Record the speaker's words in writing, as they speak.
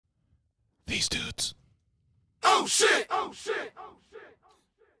These dudes. Oh shit! Oh shit!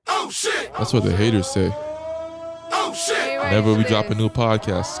 Oh shit! That's what the haters say. Oh shit! Whenever we drop a new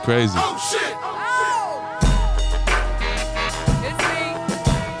podcast, it's crazy. Oh shit! It's me,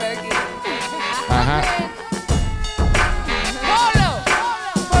 Fergie. Uh-huh.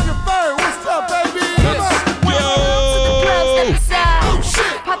 Fucking bird, what's up, baby? Let's go. Oh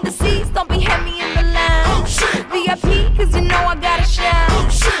shit! Pop the seats, don't be heavy in the line. Oh shit! VIP, cause you know I gotta shine. Oh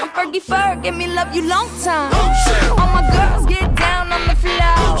shit! I'm Fergie Ferg, give me love you long time. Oh shit! All my girls get down on the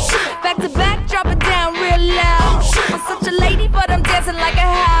floor. Oh shit! Back to back, drop it down real loud. Oh shit! I'm such a lady, but I'm dancing like a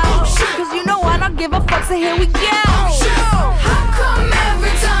house. Oh shit! Cause you know I don't give a fuck, so here we go. shit! How come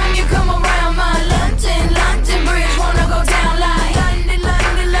every time you come around my London Bridge wanna go down like London,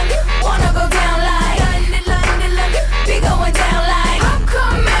 wanna go down like London, be going down like. How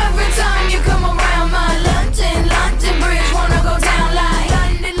come every time you come around my London Bridge wanna go down like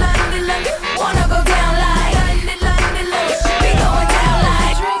London, wanna go down like London, be going down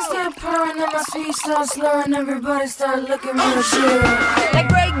like. Drinks start pouring and my feet start slurring, everybody start looking real shit. Like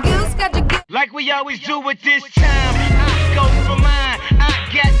Grey Goose, got your gift. Like we always do at this time, I go for mine, I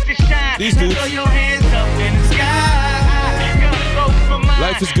got to shine. These dudes. Throw your hands up in the sky. Go for mine,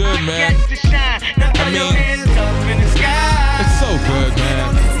 Life is good, man. I got to shine. Now throw your mean, hands up in the sky. It's so good, man.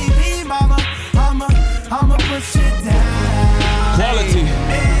 I'ma push it down. Quality.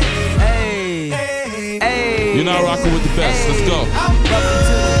 Hey, hey. You're not rocking with the best. Let's go. Welcome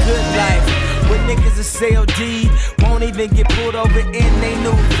to the good life. When niggas are COD, won't even get pulled over in they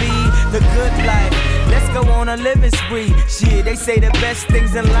new V. The good life. Let's go on a living spree. Shit, they say the best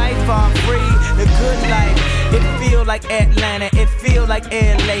things in life are free. The good life. It feel like Atlanta. It feel like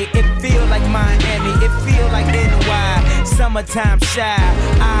LA. It feel like Miami. It feel like NY. Summertime shy.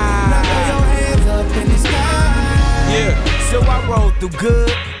 Now throw your hands up in the sky. Yeah. So I roll through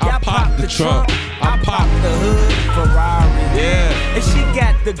good. I pop the trunk. I pop the hood. Ferrari. Yeah. And she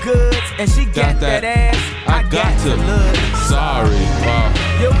got the goods. And she got that ass. I got to look. Sorry. Wow.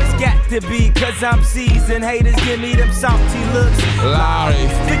 Yo, it's got to be, cause I'm seasoned. Haters give me them salty looks. Lowry.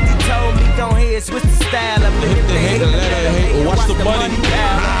 50 told me, gon' head, switch the style up. Hit the hate, let it hate, watch the money.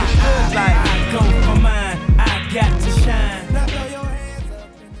 pile up. Good life, I go for mine, I got to shine. Now throw your hands up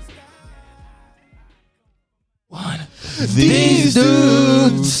in the sky. These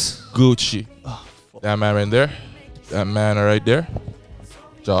dudes. Gucci. That man right there. That man right there.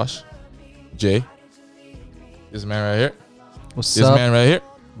 Josh. Jay. This man right here. What's This up? man right here.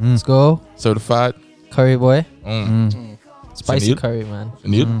 Let's go. Certified. Curry boy. Spicy Sunil? curry, man.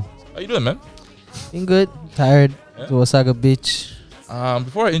 Neil. How you doing, man? Been good. Tired. Yeah. To Osaka Beach.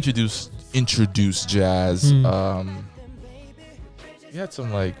 Before I introduce Jazz, you had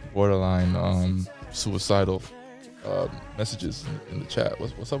some like borderline suicidal messages in the chat.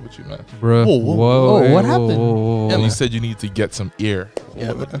 What's up with you, man? Bro. Whoa. Oh, what happened? Yeah, you said you need to get some ear.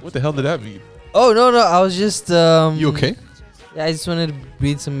 Yeah, what the hell did that mean? Oh, no. I was just... You okay? Yeah, I just wanted to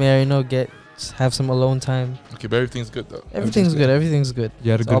breathe some air, just have some alone time. Okay, but everything's good though. Everything's good. Everything's good.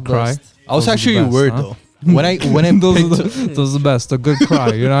 You had a It's all good cry. blessed. I was Those are the actually best, worried huh? though. When I Those are the best. A good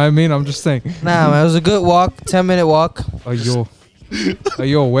cry. You know what I mean? I'm just saying. Nah, man, it was a good walk. 10-minute walk. Oh, yo,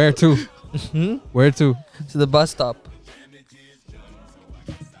 where to? Where to? To the bus stop.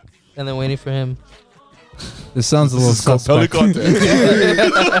 And then waiting for him. This sounds a little suspect. That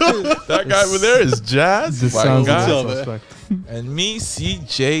guy over there is Jazz. This My sounds a guy. little suspect. And me,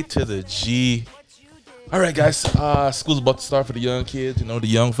 CJ to the G. All right, guys. School's about to start for the young kids. The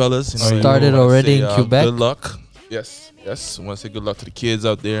young fellas. Started already in Quebec. Good luck. Yes. I want to say good luck to the kids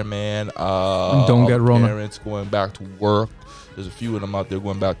out there, man. Don't get all the Rona. Parents going back to work. There's a few of them out there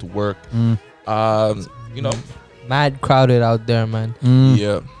going back to work. Mad crowded out there, man.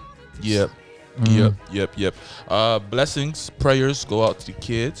 Yep. Blessings, prayers go out to the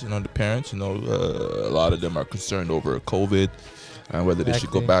kids, the parents. A lot of them are concerned over COVID and whether they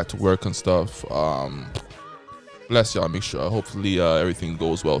should go back to work and stuff. Bless y'all. Make sure. Hopefully, everything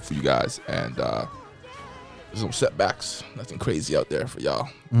goes well for you guys. And there's no setbacks. Nothing crazy out there for y'all.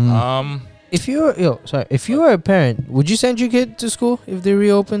 If you were a parent, would you send your kid to school if they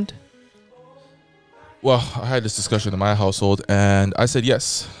reopened? Well, I had this discussion in my household, and I said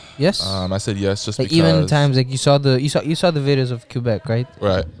yes. Yes. I said yes, just like because. even times like you saw the videos of Quebec, right?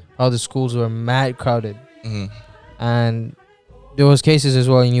 Right. How the schools were mad crowded, And there was cases as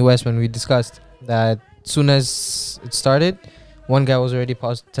well in US when we discussed that soon as it started, one guy was already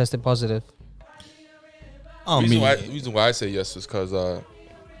tested positive. reason why I say yes is because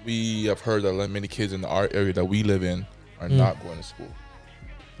we have heard that many kids in our area that we live in are not going to school.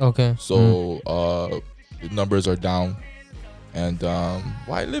 Okay. So the numbers are down. And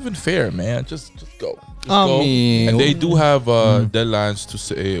why live in fear, man? Just go. Just I go. mean, And they do have deadlines to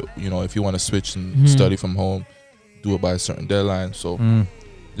say, if you want to switch and study from home, do it by a certain deadline. So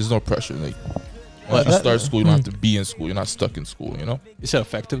there's no pressure. Like once you start school, you don't have to be in school. You're not stuck in school. Is that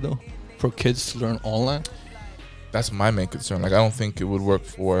effective though for kids to learn online? That's my main concern. Like I don't think it would work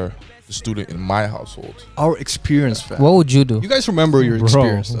for the student in my household. Our experience, fam. What would you do? You guys remember your Bro.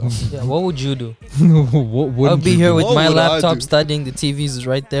 experience though? Yeah, what would you do? What I'll wouldn't be you here do? with What my would I laptop do? studying. The TV's is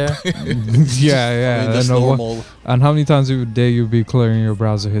right there. Yeah. I mean, that's I know what- normal. And how many times a day you be clearing your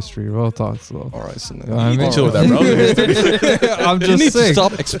browser history? Real talk, so. All right, so know what I mean? Chill with that, bro. I'm You just need to saying.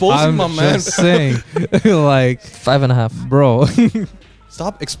 stop exposing I'm my man. just saying, like, 5.5. bro,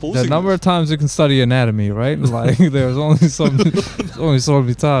 Stop exposing. the number of times you can study anatomy, right? Like, there's only so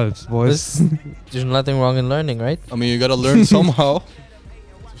many times, boys. There's nothing wrong in learning, right? I mean, you gotta learn somehow.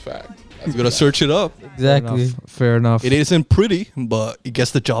 It's a fact. You gotta search it up. Exactly. Fair enough. It isn't pretty, but it gets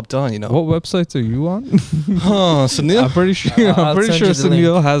the job done. What websites are you on? Huh, Sunil? I'm pretty sure. I'll I'm pretty send sure you the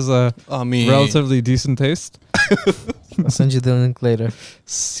Sunil has a I mean, relatively decent taste. I'll send you the link later.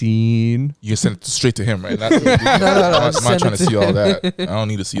 Scene. You can send it straight to him, right? Not, no, I'm not send trying it to to see all him. that. I don't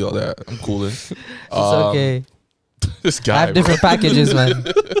need to see all that. I'm cooling. It's okay. This I guy. have different packages, man.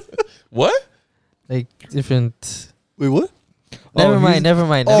 What? Like different. wait, what? Never mind.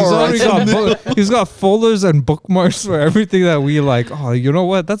 He's already got he's got folders and bookmarks for everything that we like. Oh, you know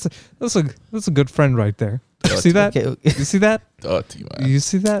what? That's a good friend right there. You see that? Okay. You see that? Dirty, man. You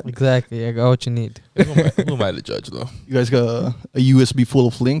see that? Exactly. I got what you need. Who am I to judge, though? You guys got a USB full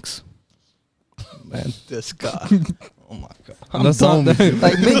of links? Man, this guy. Oh my god. I'm That's done not- with you.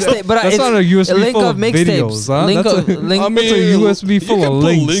 Like mixtape, but That's it's not a USB a link full of mixtapes. videos, huh? Link That's of link. I mean, It's a USB you full can of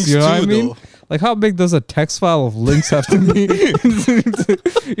put links. You know what I too, mean? though. Like, how big does a text file of links have to be?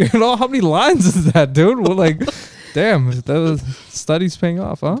 You know, how many lines is that, dude? Well, like, damn, that study's paying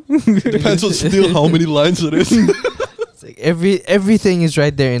off, huh? Depends on still how many lines it is. It's like everything is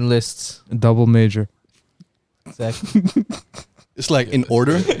right there in lists. Double major. Exactly. It's like in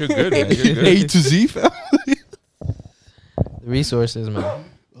order. You're good, man. You're good. A to Z, fam. The resources, man.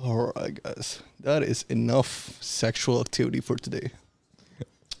 All right, guys. That is enough sexual activity for today.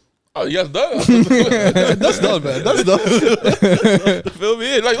 Oh, yes, done. That's done, man. That's done. Feel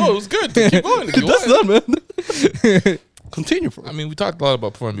me? Like, it was good. Keep going. If you That's want. done, man. Continue, bro. I mean, we talked a lot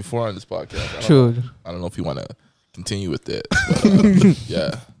about porn before on this podcast. True. I don't know if you want to continue with it. But,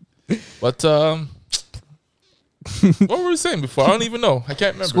 yeah. But, what were we saying before? I don't even know. I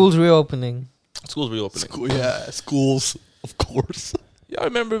can't remember. School's reopening. School's reopening. Schools, of course. Yeah, I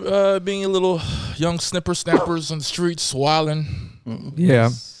remember being a little young snappers on the streets, wilding. Yeah.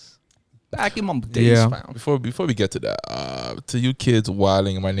 Back in my days, Yeah. fam. Before we get to that, to you kids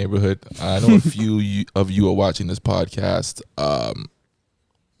wilding in my neighborhood, I know a few of you are watching this podcast.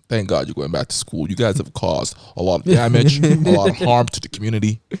 Thank God you're going back to school. You guys have caused a lot of damage, a lot of harm to the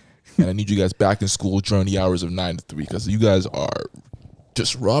community, and I need you guys back in school during the hours of 9 to 3 because you guys are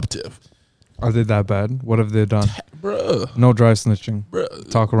disruptive, Are they that bad? What have they done? bruh. No dry snitching. Bruh.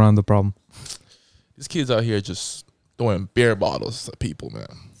 Talk around the problem. These kids out here just throwing beer bottles at people, man.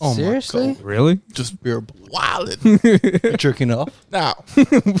 Oh Seriously? my god. Really? Just You're wilding. jerking off. Now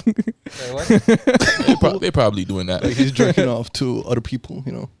they probably doing that. Like he's jerking off to other people,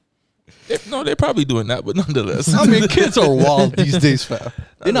 you know. They're probably doing that, but nonetheless. I mean, kids are wild these days, fam.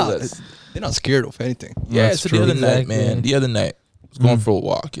 They're not. Nonetheless. They're not scared of anything. Yeah, That's so true. the other night, Exactly. man. The other night, I was going for a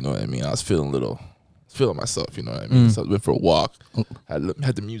walk. You know what I mean? I was feeling feeling myself. You know what I mean? So I went for a walk.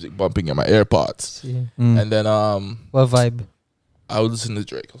 Had the music bumping in my AirPods, Yeah. and then What vibe? I was listening to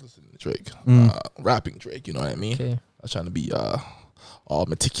Drake. Rapping Drake. You know what I mean? Okay. I was trying to be all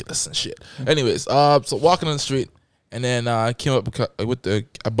meticulous and shit. Anyways, so walking on the street, and then I came up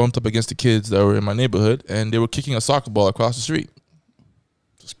I bumped up against the kids that were in my neighborhood, and they were kicking a soccer ball across the street.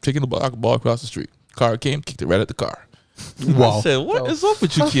 Just kicking the soccer ball across the street. Car came, kicked it right at the car. Wow. I said, "What is up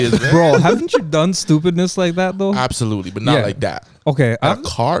with you kids, man?" Bro, haven't you done stupidness like that though? Absolutely, but not Yeah. like that. Okay, At a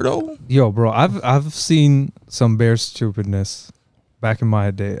car though. yo, bro, I've seen some bear stupidness back in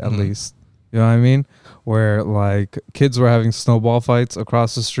my day, at least. You know what I mean? Where like kids were having snowball fights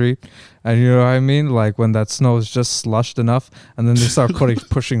across the street, and you know what I mean? Like when that snow is just slushed enough, and then they start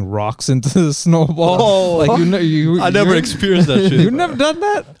pushing rocks into the snowball. Oh. Like I never experienced that shit. You've never done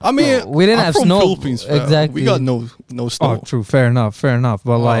that? I mean, We didn't I'm have from snow. Philippines, fam. Exactly. We got no snow. Oh, true. Fair enough.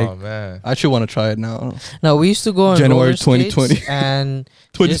 But like, oh man, I actually want to try it now. No, we used to go on January roller skates 2020. and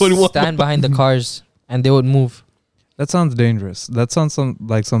 2021. just stand behind the cars and they would move. that sounds dangerous. That sounds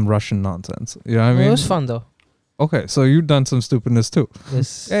like some Russian nonsense. You know what I mean? It was fun though. Okay, so you've done some stupidness too.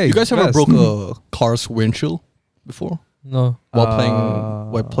 Yes. Hey, You guys ever best. broke a car's windshield before? No.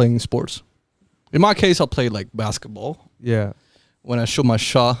 while playing sports? In my case, I play like basketball. Yeah. When I shoot my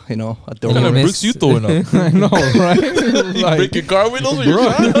shot, at the What kind of rim. bricks you throwing up? I know, right? You Like, breaking car windows with your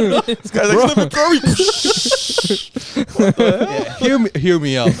shot? This guy's like Stephen Curry. Hear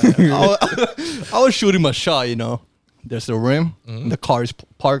me out, man. I was shooting my shot, There's the rim, the car is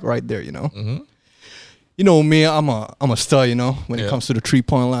parked right there, Mhm. You know me, I'm a stud, When it Yeah. comes to the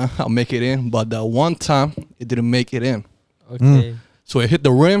 3-point line, I'll make it in. But that one time, it didn't make it in. Okay. So it hit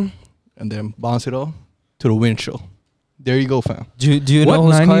the rim and then bounced it off to the windshield. There you go, fam. Do you what know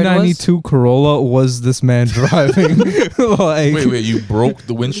whose car it was? 1992 Corolla was this man driving? Like, Wait, you broke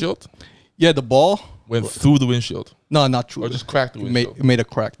the windshield? Yeah, the ball. Went through the windshield? No, not true. Or just cracked the It windshield? made a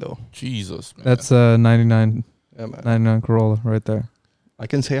crack though. Jesus, man. that's a 99 Yeah, man. 99 Corolla right there. I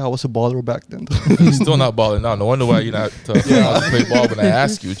can say I was a baller back then. He's still not balling now. No wonder why you're not to play ball when I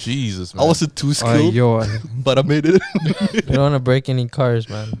ask you. Jesus, man. I wasn't too Ay, skilled, yo, but I made it. You don't want to break any cars,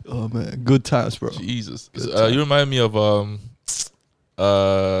 man. Oh man, good times, bro. Jesus. Good time. You remind me of it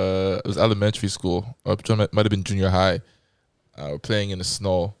was elementary school. Or it might have been junior high. We're playing in the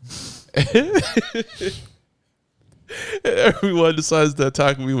snow. Everyone decides to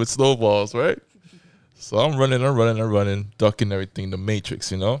attack me with snowballs, right? So I'm running, ducking everything. The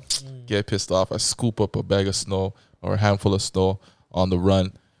Matrix, Get pissed off. I scoop up a bag of snow or a handful of snow on the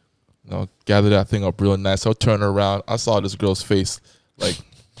run. Gather that thing up real nice. I'll turn around. I saw this girl's face like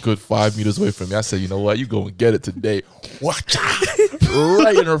good 5 meters away from me. I said, you know what? You go and get it today. Watch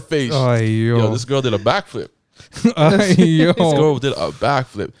right in her face. Ay, yo. Yo, this girl did a backflip. Ay, yo. This girl did a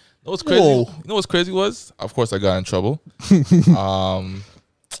backflip. You know what's crazy? Whoa. You know what's crazy was? Of course, I got in trouble.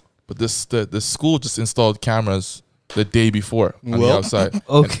 But the school just installed cameras the day before on the Well, outside. And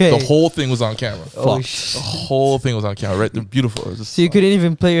okay. the whole thing was on camera. Oh, The whole thing was on camera. Right? They're beautiful. It was just, So you couldn't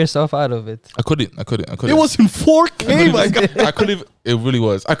even play yourself out of it. I couldn't. It was in 4K, my guy. I couldn't even. It really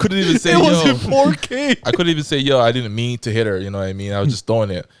was. I couldn't even say It was in yo. 4K. I couldn't even say yo. I didn't mean to hit her. You know what I mean? I was just throwing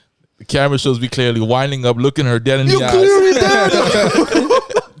it. The camera shows me clearly winding up, looking her dead in You the eyes. clearly did.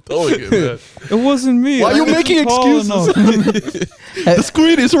 Throwing it, man. It wasn't me. Why are you I was making tall excuses? enough. The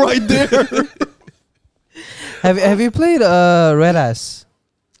screen is right there. Have you played Red Ass?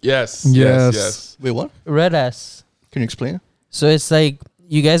 Yes. Yes. Wait, what? Red Ass. Can you explain it? So it's like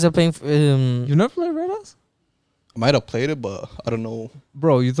you guys are playing. You never played Red Ass? I might have played it, but I don't know.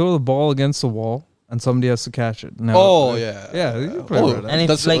 Bro, you throw the ball against the wall and somebody has to catch it. Now, Oh, yeah. Yeah, you play Oh, Red Ass. and if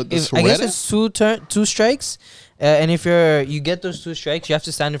That's- like that's if, I guess Red it's two strikes, and if you get those 2 strikes, you have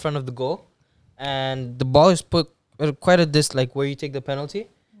to stand in front of the goal, and the ball is put at quite a distance, like where you take the penalty.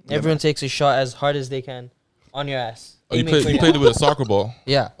 Everyone takes a shot as hard as they can on your ass. Oh, you Aiming for played your- it with a soccer ball.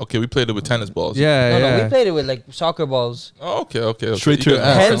 Yeah. Okay, we played it with tennis balls. Yeah, No, yeah. we played it with like soccer balls. Oh, okay. Straight You to your could-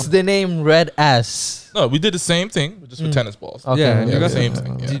 ass. Hence the name Red Ass. No, we did the same thing, just with tennis balls. Okay. Yeah, Yeah, you got same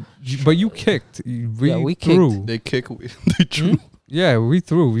thing. Yeah. But you kicked. We we threw. kicked. They kick. They threw. Yeah, we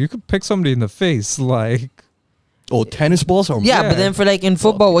threw. You could pick somebody in the face. Like, Oh, tennis balls are. Yeah, Yeah. but then for like in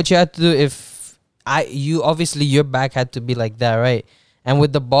football, what you had to do you obviously your back had to be like that, right? And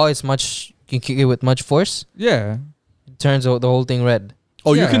with the ball, it's much you kick it with much force. yeah. It turns the whole thing red.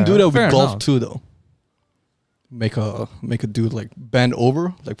 Oh, you can Yeah, do that fair with golf enough. too, though. Make a dude like bend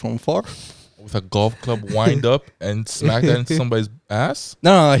over, like from far. With a golf club, wind up and smack that into somebody's ass.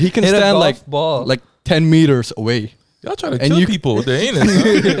 No, he can Hit a stand golf like ball. 10 meters away. Y'all try to And kill you- people with their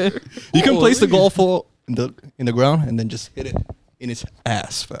anus. You can place the Holy. golf ball in the ground and then just hit it in his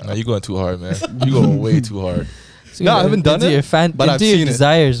ass, fam. Nah, you going too hard, man. You going way too hard. So No, I you haven't done into it, Your but I've into your seen it.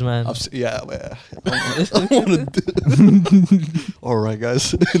 desires, man. Yeah, man. I wanna do. All right,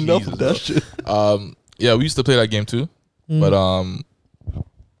 guys. Enough of that shit. Yeah, we used to play that game too, Mm. but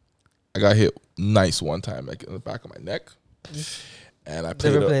I got hit nice one time, like in the back of my neck, and I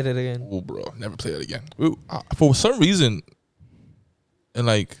played Never it. played it again. Oh, bro, never play it again. For some reason, in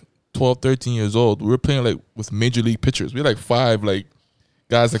like 12, 13 years old, we were playing like with major league pitchers. We had like 5 like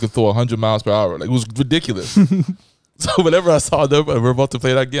guys that could throw 100 miles per hour. Like it was ridiculous. So whenever I saw them and we're about to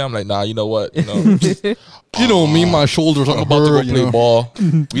play that game, I'm like, nah, you know what? You know, You know me, my shoulders I'm are about to hurt. go play ball.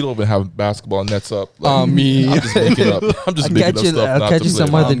 We don't even have basketball nets up. Me. I'm just making up. I'm just I'll making catch up you- stuff. I'll not catch to you play.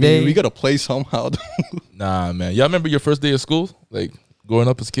 some other day. We gotta play somehow. Nah, man. Y'all remember your first day of school? Like growing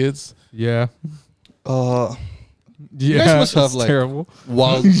up as kids? Yeah. Yeah. guys must have, it's like, terrible.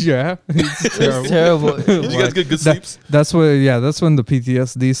 Wild. Yeah. It's It's terrible. terrible. Did you guys get good sleeps? That's when the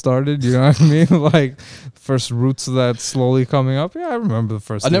PTSD started. You know what I mean? Like first roots of that slowly coming up. Yeah, I remember the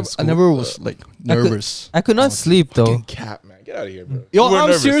first. I day never, of I school. never was like nervous. I could not sleep though. Fucking cat, man. Get out of here, bro. Yo, You were I'm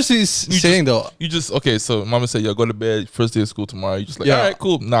nervous. seriously just- saying though. You just okay. So mama said, "Yo, go to bed. First day of school tomorrow." You just like, Yeah. all right,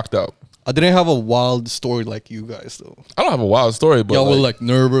 cool. Knocked out. I didn't have a wild story like you guys though. I don't have a wild story, but Y'all were like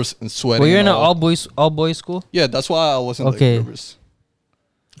nervous and sweating. Well, you're in and an all boys school. Yeah, that's why I wasn't Okay. like nervous.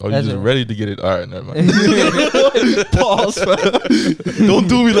 oh, you're That's just it. ready to get it. All right, never mind. Pause, man. Don't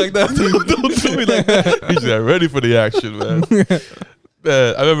do me like that. Don't do me like that. He's just ready for the action, man.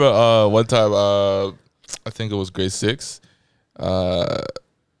 Man, I remember one time, I think it was grade 6.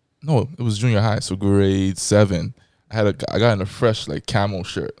 No, it was junior high, so grade 7. I got in a fresh like camo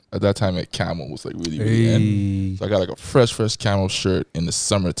shirt. At that time, camo was like really in. Hey, So I got like a fresh camo shirt in the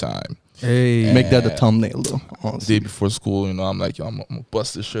summertime. hey, Make that the thumbnail though. The Honestly. day before school, you know, I'm like, yo, I'm gonna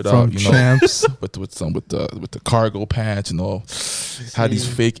bust this shit from out, you know, champs. with the cargo pants, you know. Had these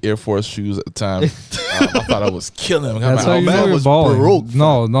fake Air Force shoes at the time. I thought I was killing him. That's how you man know you're was balling. broke,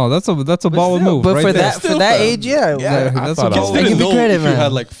 No, that's a baller move. But right for there. that age, yeah. Yeah, Yeah, I that's thought what I Kids was- I didn't give you know credit, if you man.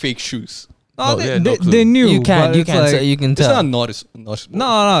 had like fake shoes. No, No, yeah, no clue. they knew. You can but it's like, say you can It's tell. not noticeable.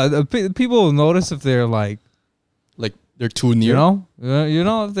 No, people will notice if they're like, Like they're too near. you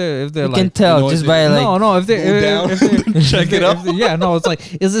know, if they're You like, can tell you know, just if by they- like. no, if they go down, check it out. Yeah, no, it's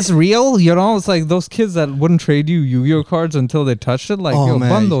like, is this real? You know, it's like those kids that wouldn't trade you Yu-Gi-Oh cards until they touched it. Like, Oh, yo, man.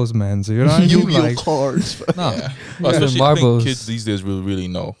 bun those mans. You know what I mean? Yu-Gi-Oh Like, cards. no, Yeah. Well, especially I think marbles. kids these days really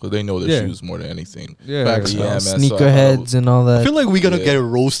know because they know their Yeah. shoes more than anything. yeah, Facts, Yeah, man. man. So, Sneakerheads and all I that. feel like we're gonna Yeah. get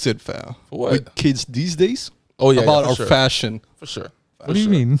roasted, fam. For what? With kids these days Oh yeah, about for our sure. fashion. For sure. What do you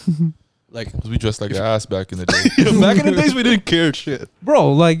mean, Like 'Cause we dressed like ass back in the day. back in the days, we didn't care shit.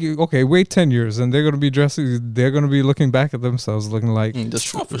 bro? Like, okay, wait 10 years, and they're gonna be dressing. They're gonna be looking back at themselves, looking like, That's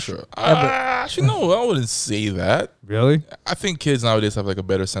true. Oh, for sure. Actually, no, I wouldn't say that. really? I think kids nowadays have like a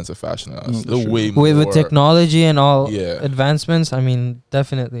better sense of fashion than us. that's They're true. way more. With technology and all Yeah. advancements, I mean,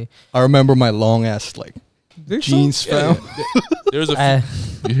 definitely. I remember my long ass like Think so? jeans, Yeah, fam. there's a I,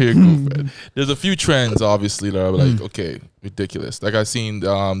 few, here you go, Fred. There's a few trends obviously that are like okay, ridiculous. Like I seen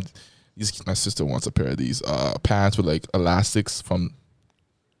my sister wants a pair of these pants with like elastics from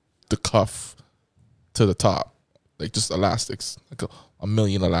the cuff to the top, like just elastics, like a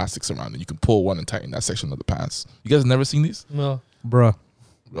million elastics around it. You can pull one and tighten that section of the pants. You guys never seen these? no. Bruh.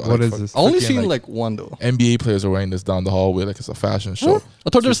 Like, What is fuck- this? I only fucking, seen like one though. NBA players are wearing this down the hallway like it's a fashion show. I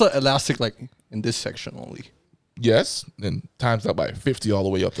thought there's like elastic like in this section only. Yes, then times that by 50 all the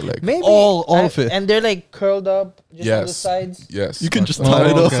way up the leg. Maybe All and, of it. and they're like curled up just on the Yes. sides. Yes, You can just on tie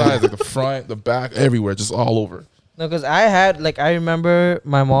it all up. sides, like the front, the back, everywhere, just all over. No, because I remember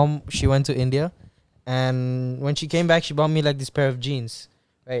my mom. She went to India, and when she came back, she bought me like this pair of jeans,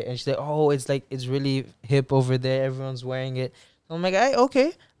 right? And she said, "Oh, it's like it's really hip over there. Everyone's wearing it." So I'm like,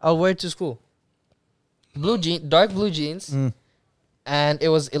 okay, I'll wear it to school." Dark blue jeans, Mm. and it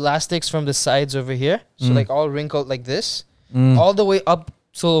was elastics from the sides over here, so Mm. like all wrinkled like this, Mm. all the way up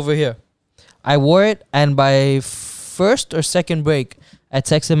till over here. I wore it, and by first or second break, I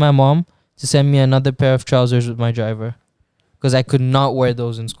texted my mom to send me another pair of trousers with my driver, because I could not wear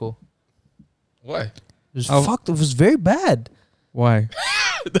those in school. Why? It was Oh. fucked. It was very bad. Why?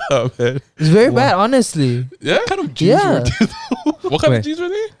 Oh, man. It was very Wha- bad, honestly. Yeah? What kind of jeans Yeah, What kind Wait. of jeans were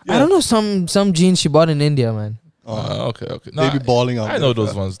they? I don't know some jeans she bought in India, man. Okay. They be balling out. I know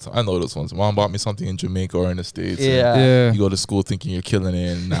those ones. I know those ones. Mom bought me something in Jamaica or in the States. and Yeah. You go to school thinking you're killing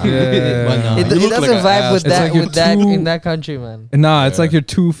it. And nah. Yeah. But nah. It, You it look doesn't like an vibe ass. with It's that like you're with that too- in that country, man. Nah, it's Yeah. like you're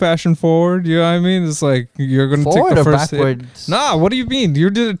too fashion forward. You know what I mean? It's like you're gonna Forward take the or first hit. backwards? Nah, what do you mean? You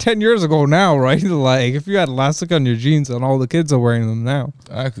did it 10 years ago now, right? Like if you had elastic on your jeans and all the kids are wearing them now,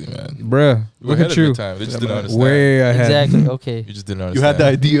 Exactly, man. bruh. You were Look ahead at of your you, time. They just Yeah, didn't man. understand. way ahead. Exactly. Okay. You just didn't You understand. had the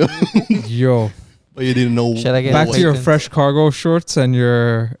idea, Yo, but you didn't know. Should I get back a to your patent? fresh cargo shorts and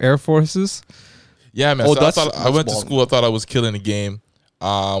your Air Forces. Yeah, man. Oh, So that's- I that's went to balling. school. I thought I was killing the game.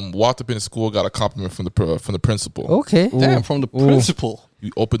 Walked up in the school, got a compliment from the principal. Okay. Damn, from the Ooh. principal.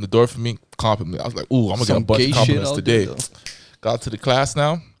 You opened the door for me, compliment. I was like, ooh, I'm gonna get a Some bunch gay of shit compliments out today. there, though. Got to the class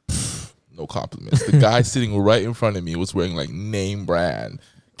now, no compliments. The guy sitting right in front of me was wearing like name brand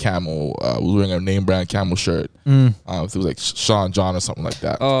camo. Was wearing a name brand camo shirt. Mm. It was like Sean John or something like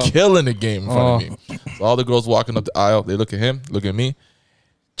that. Oh. Killing the game in front of me. So all the girls walking up the aisle, they look at him, look at me.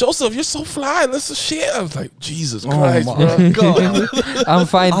 Joseph, you're so fly. Let's shit. I was like, Jesus Christ, my bro. God. I'm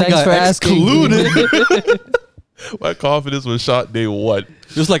fine. I Thanks got for asking. My confidence was shot day one.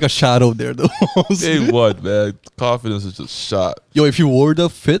 There's like a shadow there, though. Day one, man. Confidence was just shot. Yo, if you wore the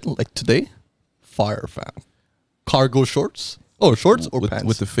fit like today, fire, fam. Cargo shorts. Oh, shorts or with, pants?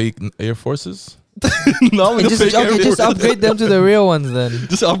 with the fake Air Forces. no, with the just, fake okay, Air just Force. upgrade them to the real ones then.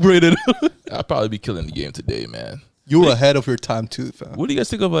 Just upgraded. I'd probably be killing the game today, man. You were ahead of your time too, fam. What do you guys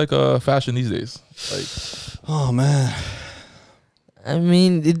think of like fashion these days? Like, Oh man, I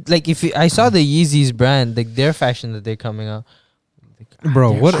mean, like I saw the Yeezys brand, like their fashion that they're coming out.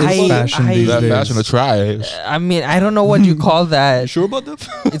 Bro, what is I- fashion I- these That days? fashion of trash. I mean, I don't know what you call You that. sure about that?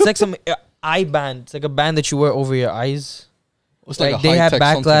 It's like some eye band. It's like a band that you wear over your eyes. It's Like, a they had high-tech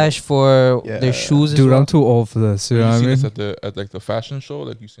something. backlash for Yeah. their shoes. Dude, as well. I'm too old for this. You know You what I seen mean? this at like the fashion show,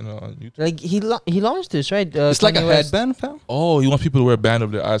 like you seen it on YouTube. Like he launched this, right? It's like a Kanye West. headband, fam. Oh, you want people to wear a band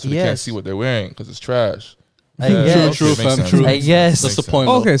over their eyes so they can't Yes. see what they're wearing because it's trash. I guess. True, makes fam, sense. true. I guess. That's the Makes point.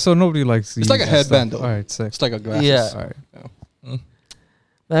 Oh, though. okay, so nobody likes these. It's like a headband, stuff. though. All right, sick. It's like a glasses. Yeah. All right.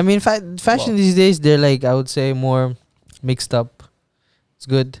 I mean, fashion these days, they're like, I would say, more mixed up. It's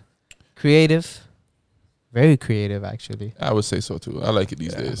good, creative, very creative, actually. I would say so too. I like it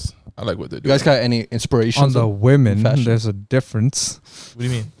these Yeah. days. I like what they're You doing. guys got any inspiration? On the women, fashion. there's a difference. What do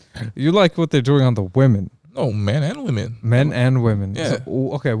you mean? You like what they're doing on the women, No, men and women. men and women. Yeah.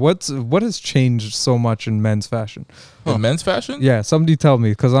 Okay, what has changed so much in men's fashion? In men's fashion? Yeah, somebody tell me,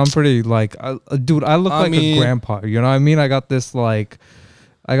 because I'm pretty like, dude, I look I like mean- a grandpa. You know what I mean? I got this like,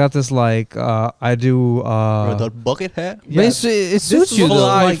 I do. the bucket hat. But it suits you, though.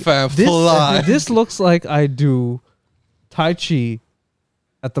 Fly, Like, fam, This, fly. this looks like I do Tai Chi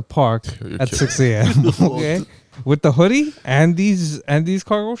at the park You're at kidding. 6 a.m. Okay, with the hoodie and these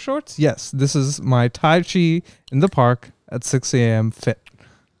cargo shorts. Yes, this is my Tai Chi in the park at 6 a.m. fit.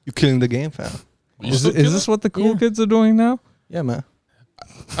 You killing the game, fam. You Is, still is this what the cool Yeah. kids are doing now? Yeah, man. I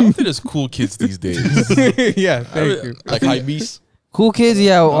don't think there's cool kids these days. Yeah, thank you. Like high beast. Cool kids,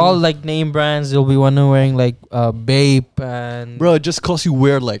 yeah, all like name brands. There'll be one wearing like Bape and Bro, just cause you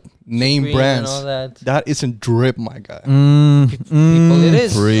wear like name Supreme brands, and all that. that isn't drip, my guy. People, it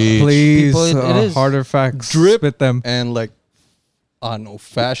is. Preach. Please, People, it is. harder facts. Drip. Spit them. And like, I don't know,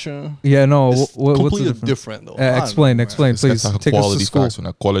 fashion. Yeah, no. It's What's the completely difference? different though. I don't Explain, know, explain, man. This guy's please. talking Take us to quality school. facts,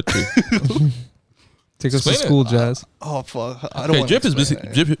 not quality. Take us to Explain it. school, Jazz. Oh fuck, I don't Okay, want drip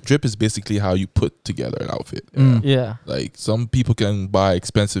is drip is basically how you put together an outfit. Mm. Yeah. Like some people can buy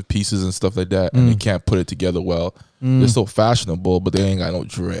expensive pieces and stuff like that, and they can't put it together well. They're so fashionable, but they ain't got no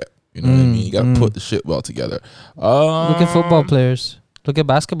drip. You know what I mean? You gotta put the shit well together. Look at football players. Look at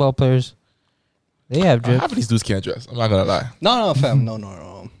basketball players. They have drip. Half of these dudes can't dress. I'm not gonna lie. No, fam,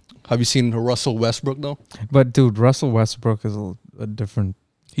 no. Have you seen Russell Westbrook though? But dude, Russell Westbrook is a different.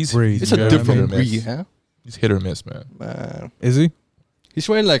 He's Breed. It's a very different hit or miss. breed, huh? He's hit or miss, man. Man, Is he? he's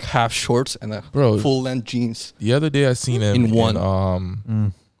wearing like half shorts and a Bro. full length jeans. The other day I seen him In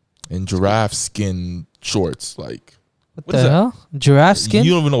one. in giraffe skin shorts. Like What What is the that? hell? Giraffe skin?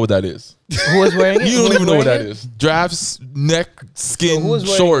 you don't even know what that is. Who was wearing it? You Who don't was even know what wearing that it? is. Giraffe's neck skin who was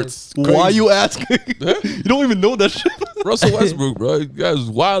wearing shorts. Why are you asking? Huh? You don't even know that shit. Russell Westbrook, bro? You guys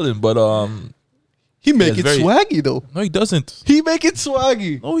wilding, but He make it's it very- swaggy though. no, he doesn't. He make it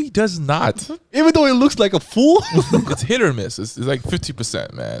swaggy, No, he does not. even though he looks like a fool. It's hit or miss. It's like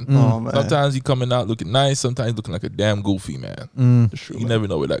 50%, man. Oh man, Sometimes he coming out looking nice. Sometimes looking like a damn goofy man. True, You man. never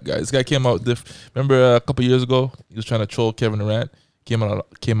know with that guy. This guy came out. Remember a couple years ago, he was trying to troll Kevin Durant. Came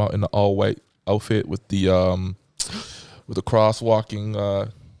out in the all white outfit with the cross walking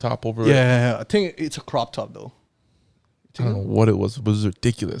top over it. Yeah, I think it's a crop top though. I don't know what it was. It was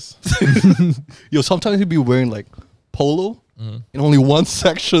ridiculous. Yo, sometimes he'd be wearing like polo Mm-hmm. in only one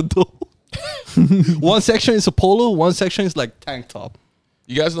section though. One section is a polo, one section is like tank top.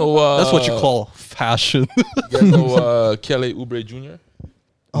 You guys know That's what you call fashion. You guys know Kelly Oubre Jr.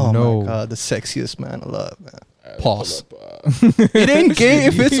 Oh No. my god, the sexiest man alive, man. Let me Pause. pull up, It ain't gay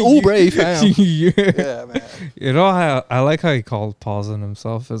if it's Oubre, fam. yeah. Yeah, man. You know how I like how he called pausing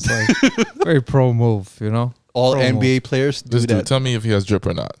himself. It's like very pro move, you know. All Pro move. NBA players do This dude, that. tell me if he has drip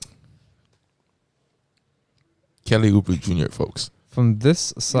or not. Kelly Oubre Jr. folks. From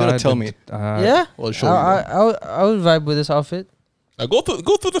this side, gotta tell me. Yeah? Well, show you, man. I would vibe with this outfit. Now go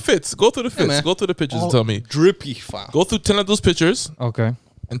through the fits. Go through the fits. man. Go through the pictures All and tell me. drippy, fam. Go through 10 of those pictures Okay.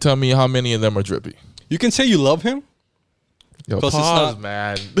 and tell me how many of them are drippy. You can say you love him. Yo, 'Cause it's pause, not-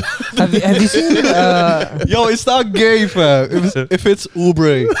 man. Have you seen Yo, it's not gay, fam. If it's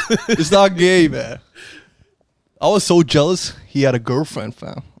Oubre, it's not gay, man. I was so jealous. He had a girlfriend,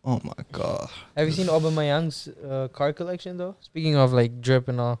 fam. Oh my god. Have you seen Aubameyang's car collection though? Speaking of like drip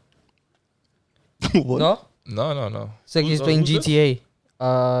and all. What? No? No. It's like Who's- he's playing who's that?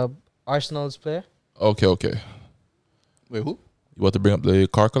 GTA. Arsenal's player. Okay. Wait, who? You want to bring up the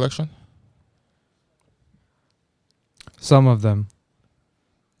car collection? Some of them.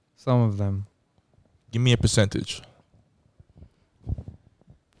 Some of them. Give me a percentage.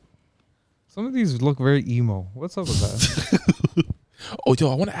 Some of these look very emo. What's up with that? Oh,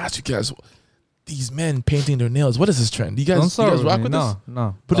 yo, I want to ask you guys. These men painting their nails. What is this trend? You Don't guys, you start guys with rock me. with No, this?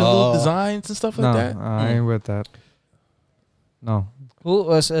 no, Put in little Oh. designs and stuff no. like that. I ain't with that. No.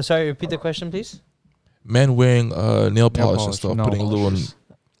 Who? Sorry, repeat the question, please. men wearing nail polish and polish, stuff, nail putting little polishes.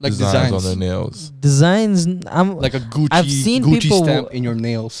 Like designs on designs. their nails. Designs. I'm Like a Gucci, I've seen Gucci people- stamp in your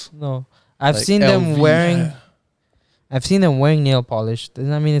nails. no. I've Like seen them LV. wearing. I've seen them wearing nail polish. Doesn't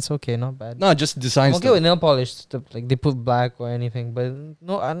that mean it's okay? Not bad. No, just I'm designs. okay with nail polish stuff. Like they put black or anything, but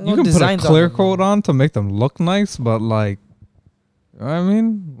no, I don't know You can put a designs clear on them. coat on to make them look nice, but like, you know what I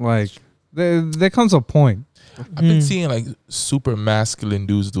mean, like, there comes a point. I've been Mm. seeing like super masculine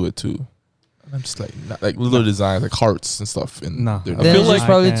dudes do it too. And I'm just like, like little designs like hearts and stuff. In Nah. their I Then feel it's like just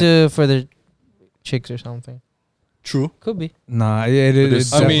probably I to for the chicks or something. True. Could be. Nah, it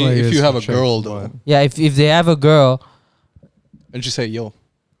is. I mean, if you have a girl, though. Yeah, if they have a girl And just say, yo,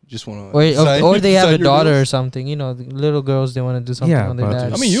 just want or they have a daughter or something, you know, the little girls they want to do something Yeah, on their but-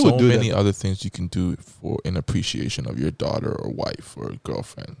 dad. I mean, you so would do many that. other things you can do for in appreciation of your daughter or wife or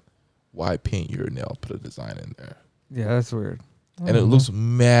girlfriend. Why paint your nail? Put a design in there, Yeah, that's weird. and it looks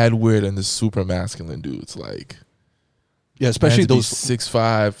mad weird in the super masculine dudes. Like, Yeah, especially those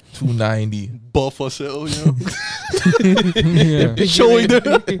 6'5", 290. buff as hell, you know, Yeah. showing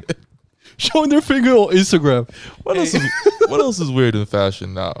their finger on Instagram. What else? What else is weird in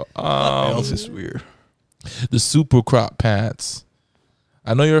fashion now? What else is weird? The super crop pants.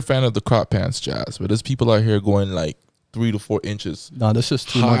 I know you're a fan of the crop pants, Jazz, but there's people out here going like 3 to 4 inches Nah, this is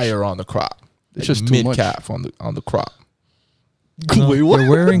too much. higher on the crop. It's just too mid much. calf on the crop. Wait, what? They're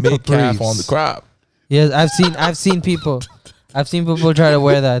wearing Mid calf on the capris. crop. Yes, I've seen people try to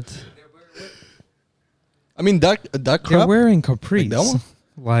wear that. I mean, that They're crap. wearing capris. that one?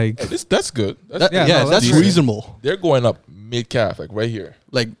 Like, That's good. That, Yeah, yeah, no, that's decent. reasonable. They're going up mid calf, like right here.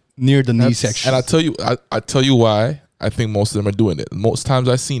 Like near the knee That's- section. And I tell you why I think most of them are doing it. Most times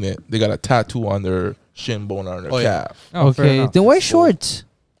I've seen it, they got a tattoo on their shin bone or on their Oh, yeah. calf. oh, fair Okay, enough. then wear shorts.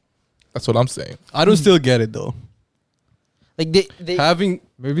 That's what I'm saying. I don't still get it though. Like they Having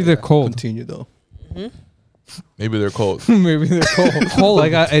Maybe they're cold. continue though. Maybe they're cold. Maybe they're cold.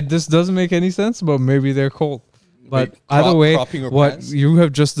 Like, this doesn't make any sense, but maybe they're cold. But Wait, either way, cropping your what pants? you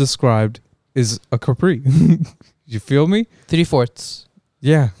have just described is a capri. You feel me? 3/4.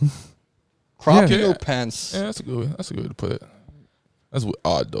 Yeah. Cropping Yeah. your pants. Yeah, that's a good way. That's a good way to put it. That's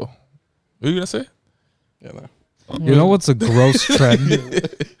odd though. What are you gonna say? Yeah, man. You know what's a gross trend? You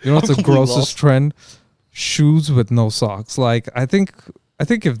know what's the completely grossest lost. trend? Shoes with no socks. Like, I think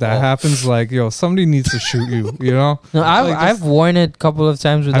if that happens, like, yo, somebody needs to shoot you. You know? No, Like, I've worn it a couple of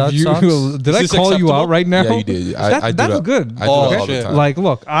times without have you? socks. Did I this call you acceptable? out right now? Yeah, you did. That- I do that's that. good. I do Oh, that all the shit. time. Like,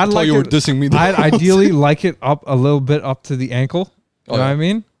 look, I I thought like you were it. dissing me. I'd ideally like it up a little bit up to the ankle. You Oh, know what yeah. I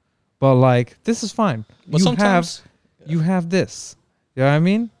mean? But like, this is fine. But you sometimes, have this. You know what I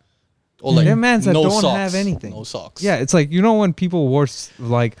mean? or like There are mans that no don't socks. have anything. No socks. Yeah, it's like, you know when people wore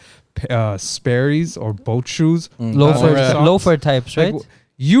like Sperry's or boat shoes, Loafer, yeah. socks? loafer types, Like, right?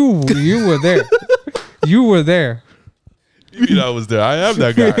 you were there. You were there. You know I was there. I am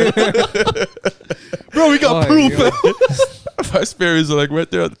that guy. Bro, we got Oh, proof. yo. My Sperry's are like right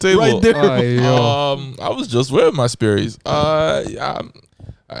there at the table. Right there. Oh, yo. I was just wearing my Sperry's. Yeah,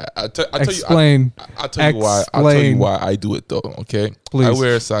 I tell you, Explain. I'll tell you why. I'll tell you Explain. why I do it though. Okay, Please. I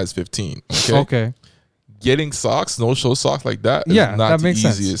wear a size 15. Okay, Okay. getting socks, no show socks like that is Yeah, not that the makes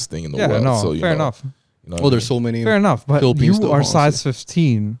sense. easiest thing in the Yeah, world. no, so, you fair know, enough. You know Oh, there's so many. Fair enough. But Philippines you though, are honestly. size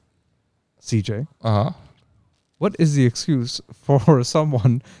 15, CJ. Uh huh. What is the excuse for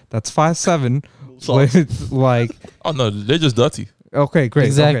someone that's 5'7" Socks. with like? Oh no, they're just dirty. Okay, great.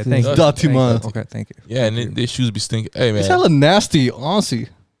 Exactly. Okay, thank you. Dirty Thank you. man. Okay, thank you. Yeah, and their shoes be stinking. Hey man, It's hella nasty, honestly.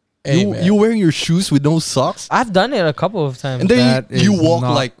 hey, you man. you wearing your shoes with no socks, I've done it a couple of times. and That then you is walk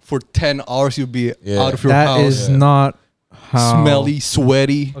not- like for 10 hours. You'll be Yeah. out of your That house, is Yeah. not how smelly,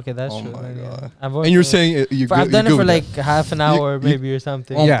 sweaty. Okay, that's Oh true. my then, yeah. God. I've And you're also- saying you're good, I've done you're it for good like with that. half an hour, maybe or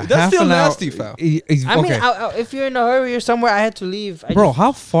something. Oh, Yeah, that's half still an hour- nasty, fam. I mean, okay, if you're in a hurry or somewhere, I had to leave. I bro, just-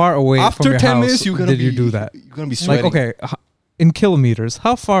 how far away from After your 10 house minutes, you're gonna did be you do that? You're gonna be Like, sweating. okay, in kilometers,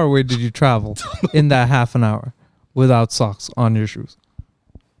 how far away did you travel in that half an hour without socks on your shoes?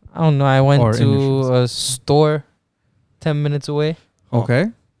 I don't know. I went Or in your shoes. to a store 10 minutes away. Okay.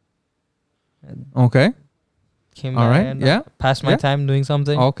 Okay. Came All back right. and Yeah. passed my Yeah. time doing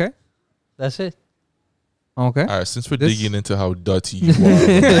something. Okay. That's it. Okay. All right, since we're This- digging into how dirty you are,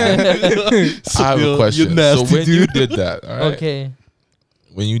 I have a question. You nasty So when dude. you did that, all right, Okay.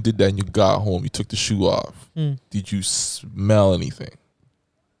 when you did that and you got home, you took the shoe off. Mm. Did you smell anything?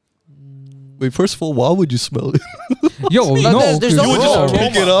 Wait, first of all, why would you smell it? Yo, No, no, there's 'cause no would aroma. just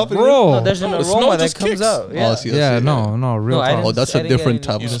pick it up and bro. No, there's an the smell aroma that just comes kicks. out. Yeah. Oh, I see, I Yeah, see, no, real No, I talk. didn't- Oh, that's I a didn't get different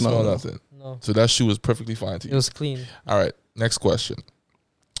any type You of didn't smell. smell though. nothing. No, So that shoe was perfectly fine to it you. was clean. All right, next question.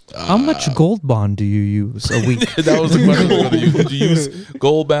 How much Gold Bond do you use a week? That was the question. Whether you use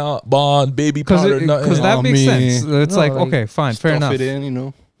gold bond, baby powder, nothing. Because that I makes mean, sense. It's no, like, like, okay, fine, fair Stuff enough. it in, you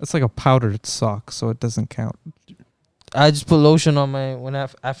know. It's like a powdered sock, so it doesn't count. I just put lotion on my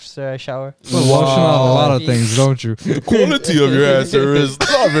after I shower. Put lotion on a lot of Wow. things, don't you? The quality of your answer is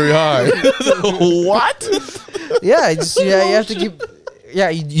not very high. What? Yeah, you have to keep. Yeah,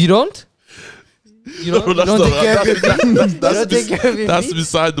 you don't. You don't, No, you don't that's take care of your feet. You don't take care of your That's feet.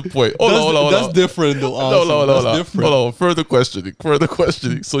 beside the point. Hold on. That's different, though. Honestly. Hold That's on. different. Hold on. Further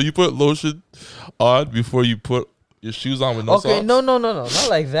questioning. So you put lotion on before you put your shoes on with no Okay, socks? no, not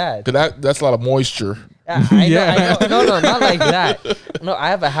like that. 'Cause that's a lot of moisture. Yeah, I Yeah. know. No, not like that. No, I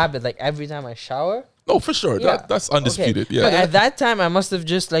have a habit. Like every time I shower. No, for sure. Yeah. That's undisputed. Okay. Yeah. But at that time, I must have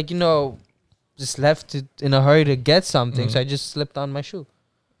just just left it in a hurry to get something. So I just slipped on my shoe,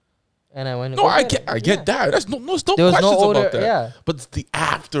 and I went. To No, go I get get it. Yeah. that. There's no There was questions no odor. about that. Yeah. But it's the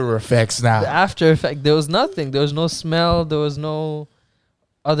after effects now. The after effect. There was nothing. There was no smell. There was no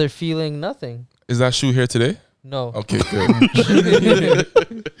other feeling. Nothing. Is that shoe here today? No. Okay, good.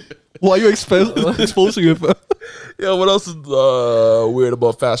 Why are you exposing it? fam? Yeah, what else is weird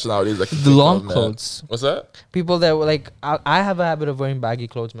about fashion nowadays? I can The think long of, man? clothes. What's that? People that were like, I have a habit of wearing baggy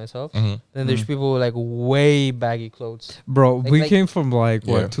clothes myself. Mm-hmm. Then there's people with like way baggy clothes. Bro, Like- we like- came from like,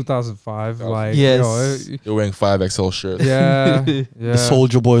 Yeah. what, 2005? Like, Yes. You're wearing 5XL shirts. yeah. Yeah. The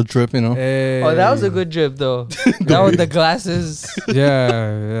Soldier Boy drip, you know. Oh, that was a good drip though. That was the glasses.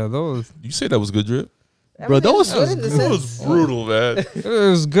 Yeah, those. You say that was good drip? Bro, that was- good in the That was sense. brutal, man. It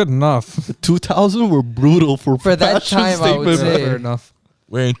was good enough. 2000 were brutal for that fashion time, I would statement. say. Fair enough.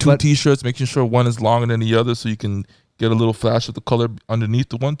 Wearing two But- T-shirts, making sure one is longer than the other, so you can get a little flash of the color underneath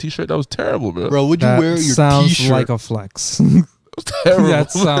the one T-shirt. That was terrible, bro. Bro, would you That wear your sounds T-shirt? like a flex. Terrible.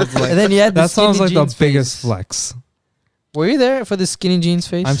 that sounds like And then you had the that sounds skinny like the jeans biggest phase. flex. Were you there for the skinny jeans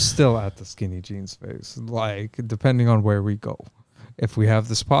phase? I'm still at the skinny jeans phase. Like, depending on where we go. If we have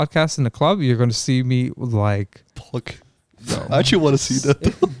this podcast in the club, you're gonna see me like, Fuck. I actually want to see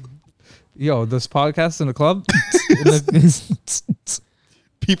that. yo, this podcast in the club.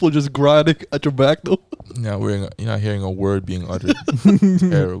 People just grinding at your back, though. You're not hearing a word being uttered.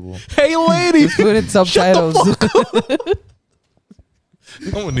 Terrible. Hey, ladies. Put in subtitles.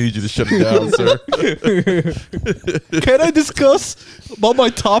 I'm gonna need you to shut it down, sir. Can I discuss about my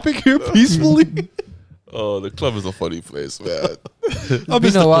topic here peacefully? Oh, the club is a funny place, man. It's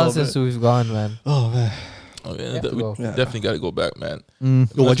been a while since we've gone, man. Oh, man. Oh, yeah, have to we go. definitely got to go back, man.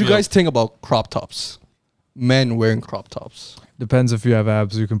 Yo, what do you be a- guys think about crop tops? Men wearing crop tops. Depends if you have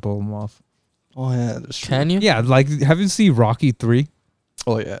abs, you can pull them off. Oh, yeah, that's true. Can you? Yeah, like, have you seen Rocky 3?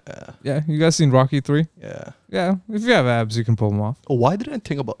 Oh, yeah. Yeah, you guys seen Rocky 3? Yeah. Yeah, if you have abs, you can pull them off. Oh, why didn't I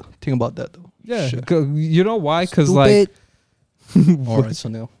think about that, though? Yeah, Shit. you know why? Because like, All right, so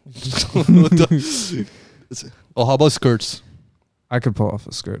now. Oh, how about skirts? I could pull off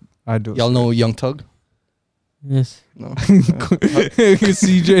a skirt. I do. Y'all know Young Tug? Yes. No.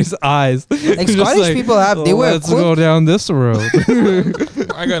 CJ's eyes. Like Just Scottish like, people have, they wear Let's go quilt. down this road.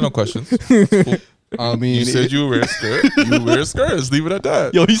 I got no questions. I mean, You said you wear a skirt. You wear a skirt. Let's leave it at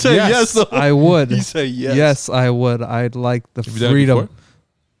that. Yo, he said yes. though. I would. He said yes. Yes, I would. I'd like the Have you done it freedom. before?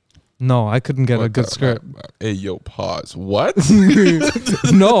 No, I couldn't get a What good the- skirt. Hey, yo, pause. What?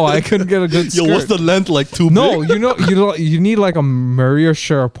 No, I couldn't get a good skirt. Yo, what's the length like? Too No, big? you need like a Maria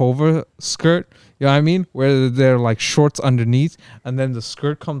Sharapova skirt. You know what I mean? Where they're like shorts underneath, and then the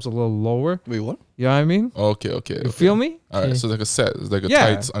skirt comes a little lower. Wait, what? You know what I mean? Okay. You feel me? All right, so it's like a set. It's like a Yeah.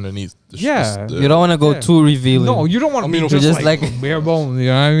 tights underneath. Yeah. You don't want to go Yeah. too revealing. No, you don't want I to mean, be okay, just just like, like- bare bone. You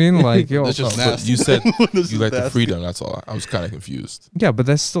know what I mean? Like, yo, That's just but nasty. you said This you is like the nasty. freedom. That's all. I was kind of confused. yeah, but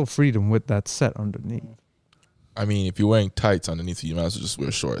that's still freedom with that set underneath. I mean, if you're wearing tights underneath, you might as well just wear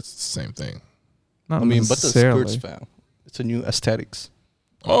shorts. It's the same thing. Not I mean, but the necessarily. skirts, fam. It's a new aesthetics.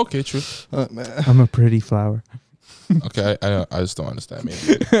 Oh, okay, true. Man. I'm a pretty flower. Okay, I just don't understand.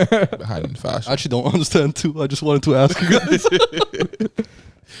 Maybe behind in I fashion. actually don't understand too. I just wanted to ask you guys.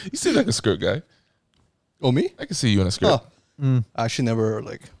 You seem like a skirt guy. Oh, me? I can see you in a skirt, Oh, Mm. I actually never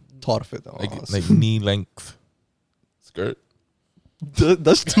like thought of it. Though, honestly. like knee length skirt.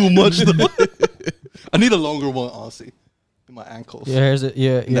 That's too much. Though. I need a longer one, honestly. In my ankles. Your hair's In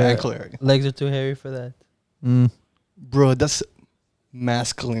the your ankle area. legs are too hairy for that. Mm. Bro, that's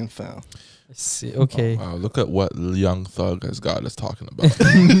masculine, fam. I see. Okay. Wow, look at what Young Thug has got us talking about.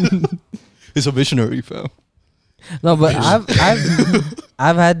 It's a visionary, fam. No, but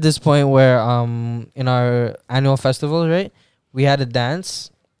I've had this point where in our annual festival, right? We had a dance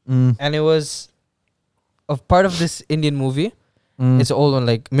Mm. and it was a part of this Indian movie. Mm. It's an old one,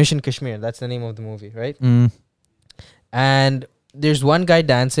 like Mission Kashmir. That's the name of the movie, right? Mm. And there's one guy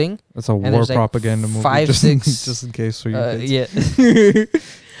dancing. That's a And war there's, like, propaganda movie. 5, just, 6, just in case for you kids. yeah,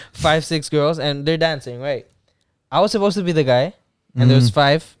 5, 6 girls, and they're dancing. Right. I was supposed to be the guy, and there was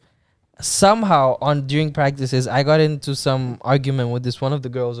 5. Somehow, during practices, I got into some argument with this one of the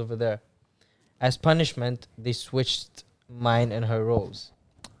girls over there. As punishment, they switched mine and her roles.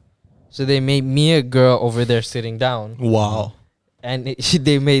 So they made me a girl over there sitting down, Wow. and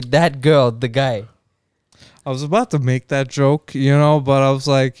they made that girl the guy. I was about to make that joke, you know, but I was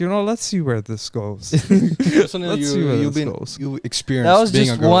like, you know, let's see where this goes. Let's see where this goes. You experienced That was being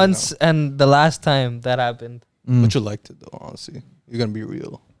just a girl once and the last time that happened. Mm. But you liked it though, honestly. You're gonna be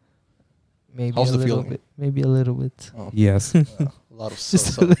real. Maybe How's a the little feeling? bit. Maybe a little bit. Oh, Yes. yeah. A lot of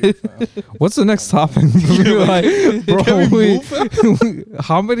Just stuff. What's the next topic? Like, bro, Can we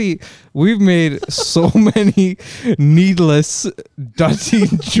how many? We've made so many needless dirty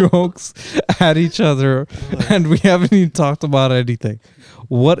jokes at each other, and we haven't even talked about anything.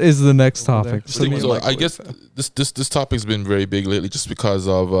 What is the next topic? So I guess this topic's been very big lately, just because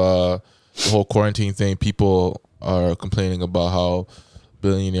of the whole quarantine thing. People are complaining about how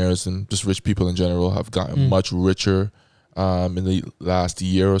billionaires and just rich people in general have gotten much richer in the last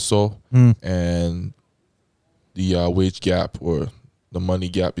year or so, and the wage gap or the money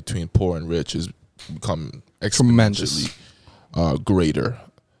gap between poor and rich has become Tremendous. exponentially greater.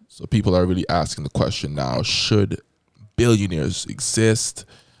 So people are really asking the question now: should billionaires exist?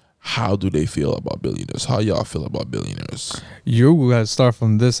 How do they feel about billionaires? How y'all feel about billionaires? You gotta start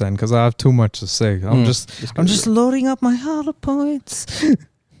from this end because I have too much to say. I'm just loading up my hollow points. What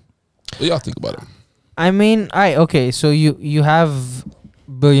do y'all think about it? I mean, okay, so you have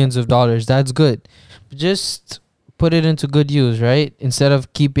billions of dollars. That's good. But just put it into good use, right? Instead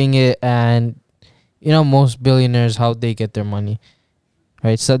of keeping it, and most billionaires, how they get their money,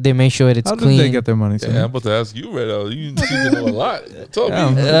 right? So they make sure it's How clean. did they get their money? Yeah, I'm about to ask you right now. You seem to know a lot. Tell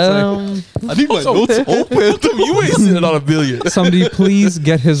Yeah. me. I think my notes open. You ain't sitting on a billion. Somebody please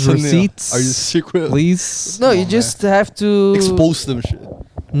get his receipts. Are you secret? Please? No, Come you on, just have to Expose them shit.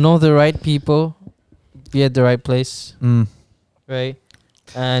 know the right people, be at the right place, Mm. right?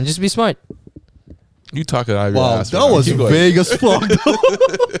 And just be smart. You talking out of your Wow, ass. that right now. was Keep going. vague as fuck.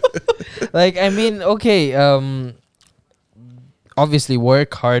 Like, I mean, okay, obviously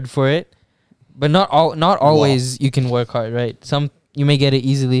work hard for it, but not always you can work hard, right? Some you may get it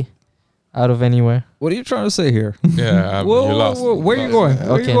easily out of anywhere. What are you trying to say here? Yeah, Whoa, you're lost. whoa, where are you going? Where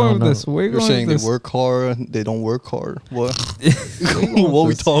are you Okay, going no, with no. this? Where are you You're going saying with they this? work hard, they don't work hard. What? What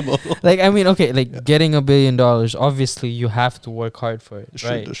we talking about? Like, I mean, okay, like getting $1 billion, obviously you have to work hard for it, That's true,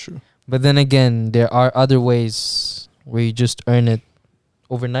 right? that's true. But then again, there are other ways where you just earn it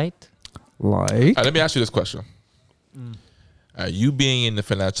overnight. Like? All right, let me ask you this question. You being in the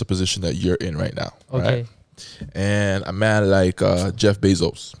financial position that you're in right now, Okay. right? And a man like Jeff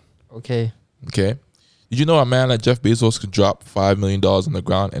Bezos, Okay. okay? Did you know a man like Jeff Bezos could drop $5 million on the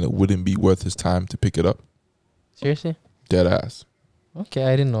ground and it wouldn't be worth his time to pick it up? Seriously? Dead ass. Okay,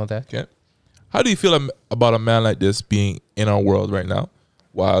 I didn't know that. Okay. How do you feel about a man like this being in our world right now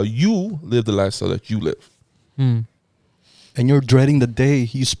while you live the lifestyle that you live? Hmm. And you're dreading the day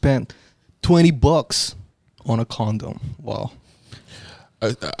you spent $20 on a condom. Wow.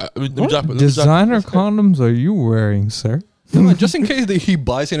 Let me What drop it. Let me drop it. designer condoms are you wearing, sir? No, man, just in case he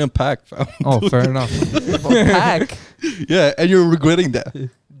buys it in a pack, fam. Oh, fair enough. Pack. Yeah, and you're regretting that.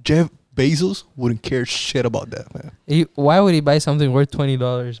 Jeff Bezos wouldn't care shit about that, man. Why would he buy something worth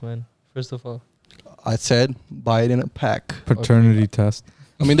 $20, man? First of all. I said buy it in a pack. Paternity test.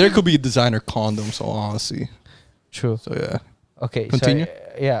 I mean, there could be designer condoms, so honestly. True. So yeah. Okay. Continue. So,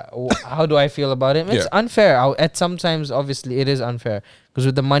 yeah. How do I feel about it? It's Yeah. unfair. At sometimes, obviously, it is unfair because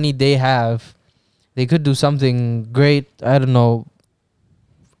with the money they have, they could do something great. I don't know.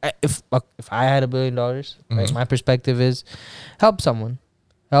 If I had $1 billion, right, my perspective is help someone.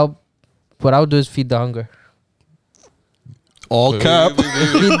 Help. What I would do is feed the hunger. All cap.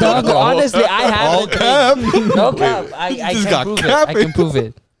 Feed the hunger. Honestly, I have All it. cap. No cap. I This can got prove it. cap I can prove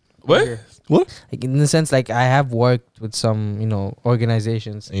it. What? What? Like in the sense, like I have worked with some,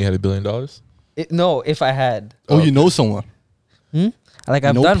 organizations. And you had $1 billion? No, if I had. Oh, you know someone. Like You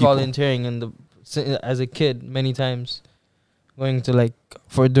I've know done people. volunteering as a kid many times, going to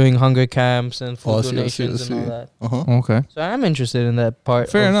for doing hunger camps and food Oh, I see, I see, I donations and all see. that. Uh-huh. Okay. So I'm interested in that part.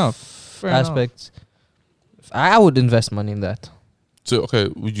 Fair of enough. Fair enough. aspects. I would invest money in that. So, okay,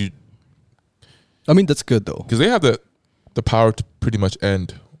 would you... I mean, that's good though. Because they have the power to pretty much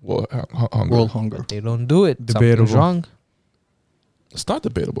end hunger. World hunger. They don't do it. Debatable. Something's wrong. It's not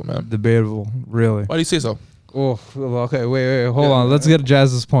debatable, man. Debatable. Really. Why do you say so? Oh, okay. Wait. Hold on. Let's get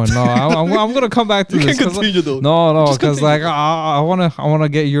Jazz's point. No, I'm gonna come back to You this. can 'cause, like, continue though. no, Just because like I wanna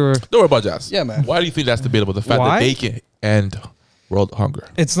get your. Don't worry about Jazz. Yeah, man. Why do you think that's debatable? The fact Why? that they can end world hunger.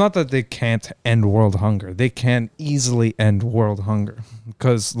 It's not that they can't end world hunger. They can easily end world hunger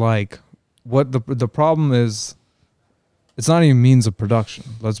because like what the problem is. It's not even means of production.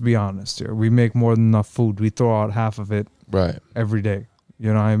 Let's be honest here. We make more than enough food. We throw out half of it Right. every day. You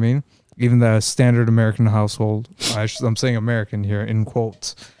know what I mean? Even the standard American household, I'm saying American here in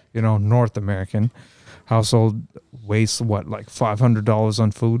quotes, North American household wastes what, like $500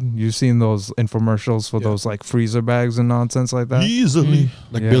 on food? You've seen those infomercials for those like freezer bags and nonsense like that? Easily.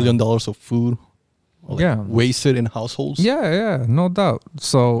 Like Yeah. $1 billion of food. Yeah. Wasted in households. Yeah, no doubt.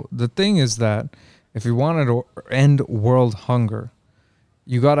 So the thing is that if you wanted to end world hunger,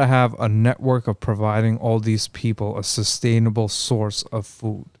 you got to have a network of providing all these people a sustainable source of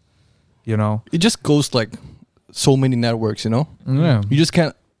food. It just goes like so many networks, Yeah. You just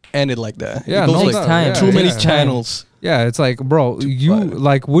can't end it like that. Yeah, it goes no like doubt. time. Yeah, too many yeah. channels. Yeah, it's like, bro, you provide it.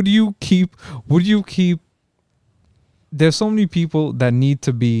 like, would you keep? There's so many people that need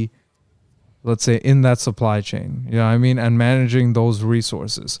to be, let's say, in that supply chain. You know what I mean? And managing those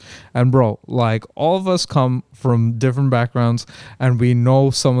resources. And bro, like all of us come from different backgrounds, and we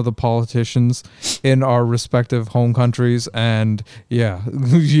know some of the politicians in our respective home countries. And yeah,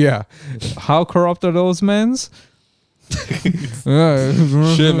 how corrupt are those men's? Shit,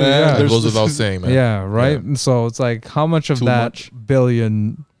 man. That There's- goes without saying, man. Yeah, right. And so it's like, how much of Too that much.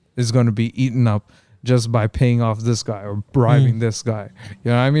 billion is going to be eaten up just by paying off this guy or bribing this guy?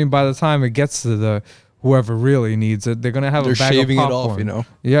 You know what I mean? By the time it gets to the whoever really needs it, they're gonna have They're a bag shaving of it popcorn. off,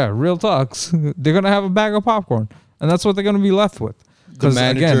 Yeah, real talks. They're gonna have a bag of popcorn, and that's what they're gonna be left with. Because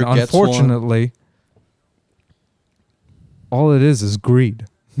manager again, gets one. unfortunately, all it is greed.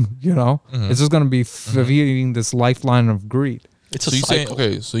 It's just gonna be feeding this lifeline of greed. It's So a you saying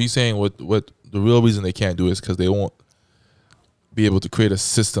cycle. So you saying what the real reason they can't do is because they won't be able to create a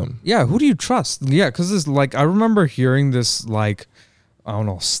system. Yeah, who do you trust? Yeah, because it's like I remember hearing this like I don't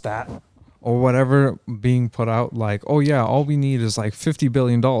know stat or whatever being put out like, oh yeah, all we need is like $50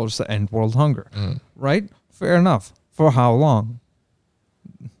 billion to end world hunger, right? Fair enough. For how long?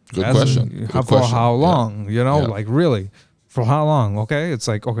 Good As question. in, Good for question. how Yeah. long? Yeah. Like really, for how long? Okay, it's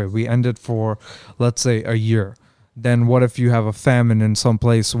like okay, we end it for let's say a year. Then what if you have a famine in some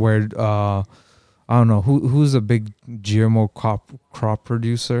place where I don't know who's a big GMO crop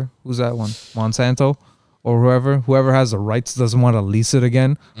producer? Who's that one? Monsanto or whoever has the rights doesn't want to lease it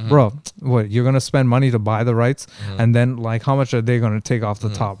again, bro. What you're gonna spend money to buy the rights, and then like how much are they gonna take off the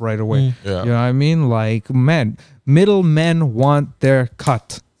top right away? Yeah. You know what I mean? Like man, middlemen want their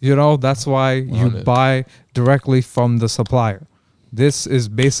cut. That's why you Want it. buy directly from the supplier. This is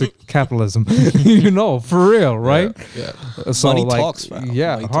basic capitalism, for real, right? Yeah. So Money like, talks, man.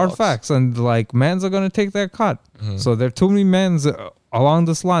 yeah, Money hard talks. facts, and like mans are gonna take their cut. So there are too many mans along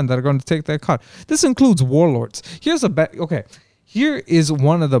this line that are going to take their cut. This includes warlords. Here's here is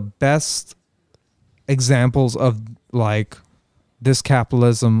one of the best examples of like this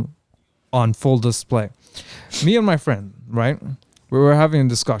capitalism on full display. Me and my friend, right? We were having a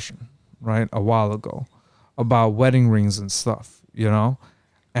discussion, right, a while ago about wedding rings and stuff,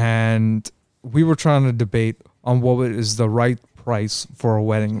 and we were trying to debate on what is the right price for a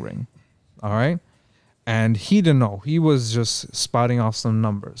wedding ring. All right. And he didn't know. He was just spouting off some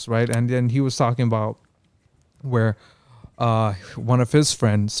numbers, right? And then he was talking about where one of his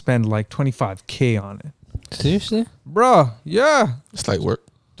friends spent like $25K on it. Seriously? Bruh, yeah. It's like work.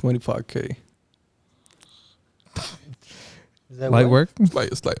 25K. Is that Light what? work?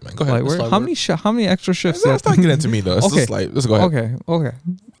 It's like man. Go ahead. Light work? light How work. many extra shifts? Let's not get into me though. It's Okay. just like let's go ahead. Okay.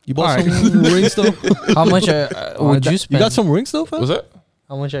 You bought All right. some rings though? How much would you You spend? got some rings though, fam? Was that?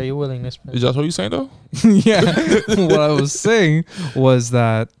 How much are you willing to spend? Is that what you saying though? Yeah. What I was saying was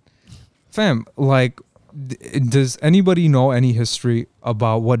that, fam, like, does anybody know any history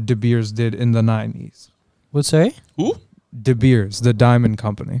about what De Beers did in the 90s? What, sorry? Who? De Beers, the diamond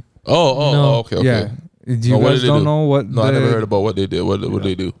company. Oh, okay. Yeah. Do you What guys did they don't do? know what? No, I never heard about what they did. What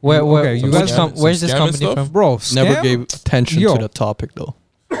they do? Where, Okay, you guys some where's this scamming company stuff? from? Bro, Never scam? gave attention Yo. to the topic though.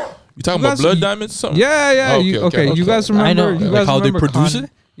 You talking You about guys- blood you- diamonds? Something? Yeah. Okay, You, okay, You okay. guys I remember? know. You Like guys how they remember produce it?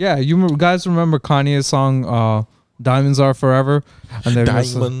 Yeah, guys remember Kanye's song "Diamonds Are Forever"? And there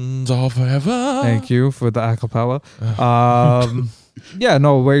was Diamonds are forever. thank you for the acapella. Yeah,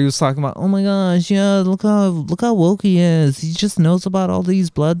 no, where he was talking about, oh my gosh, yeah, look how woke he is. He just knows about all these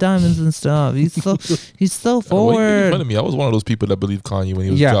blood diamonds and stuff. He's so Well, you making forward. fun of me. I was one of those people that believed Kanye when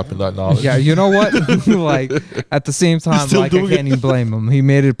he was dropping that knowledge. Yeah, you know what? Like at the same time, still like I doing can't even blame him. He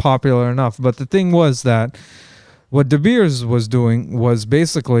made it popular enough. But the thing was that what De Beers was doing was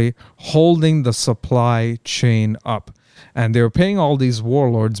basically holding the supply chain up. And they were paying all these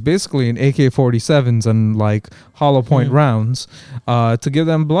warlords basically in AK-47s and like hollow point rounds to give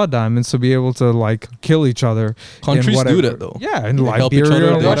them blood diamonds to be able to like kill each other. in Countries do whatever- that, though. Yeah, in They help each Liberia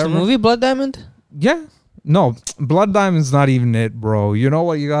other. or They Watch the whatever. movie Blood Diamond. Yeah. No, Blood Diamond's not even it, bro. You know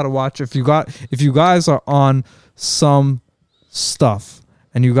what you gotta watch? If you guys are on some stuff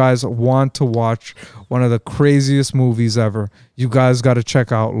and you guys want to watch one of the craziest movies ever, you guys gotta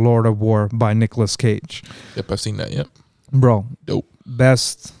check out Lord of War by Nicolas Cage. Yep, I've seen that. Yep. Bro, Dope.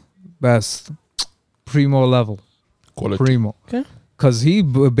 best primo level. Quality. Primo. Okay. Because he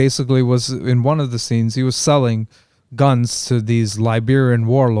basically was in one of the scenes, he was selling guns to these Liberian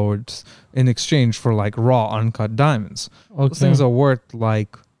warlords in exchange for like raw uncut diamonds. Those things are worth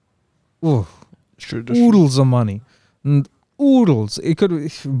like oodles of money. Oodles. It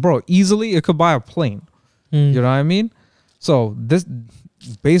could, bro, easily it could buy a plane. You know what I mean? So this,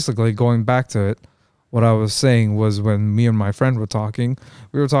 basically going back to it, what I was saying was when me and my friend were talking,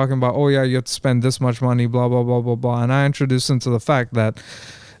 we were talking about, oh yeah, you have to spend this much money, blah, blah, blah, blah, blah. And I introduced him to the fact that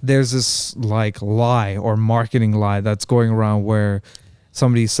there's this like lie or marketing lie that's going around where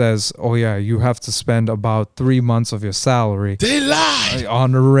somebody says, oh yeah, you have to spend about 3 months of your salary They lied.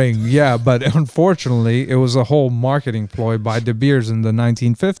 on a ring. Yeah, but unfortunately, it was a whole marketing ploy by De Beers in the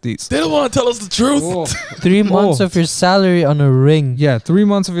 1950s. They don't want to tell us the truth. 3 months of your salary on a ring. Yeah, 3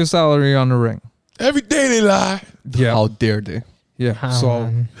 months of your salary on a ring. Every day they lie. Yeah. How dare they? Yeah.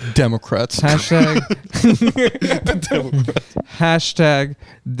 So Democrats. hashtag hashtag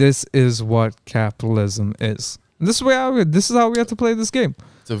this is what capitalism is. This is how we have to play this game.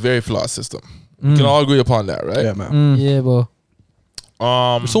 It's a very flawed system. We can all agree upon that, right? Yeah, man. Yeah, bro.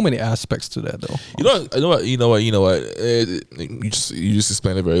 There's so many aspects to that, though. You know what. You just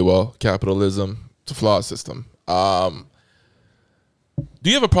explained it very well. Capitalism. It's a flawed system. Do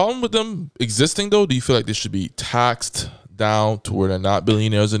you have a problem with them existing though? Do you feel like they should be taxed down to where they're not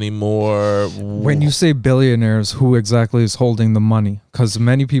billionaires anymore? When you say billionaires, who exactly is holding the money? Because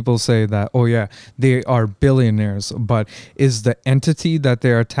many people say that, oh yeah, they are billionaires, but is the entity that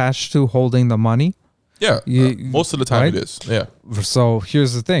they're attached to holding the money? Yeah, most of the time right? it is. Yeah. So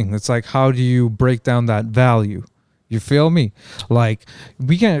here's the thing. It's like, how do you break down that value? You feel me? Like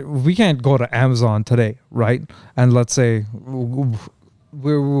we can't go to Amazon today, right? And let's say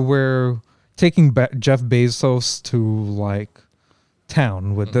we're taking Jeff Bezos to like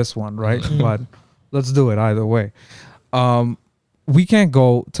town with this one, right? But let's do it either way. We can't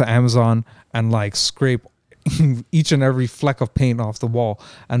go to Amazon and like scrape each and every fleck of paint off the wall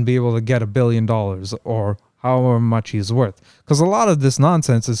and be able to get $1 billion or however much he's worth. Because a lot of this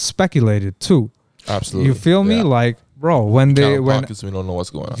nonsense is speculated too. Absolutely. You feel me? Yeah. Like, bro, when pockets, we don't know what's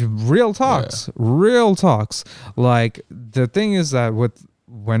going on. real talks. Like the thing is that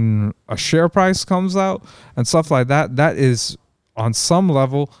when a share price comes out and stuff like that, that is on some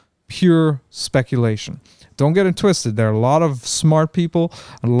level pure speculation. Don't get it twisted. There are a lot of smart people,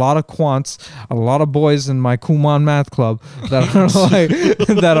 a lot of quants, a lot of boys in my Kumon math club that are like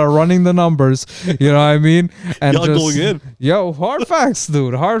that are running the numbers. You know what I mean? And Y'all going in. Yo, hard facts,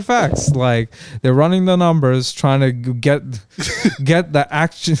 dude. Hard facts. Like they're running the numbers, trying to get the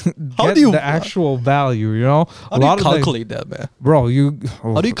action, the actual value. You know, How do you calculate that, man? bro?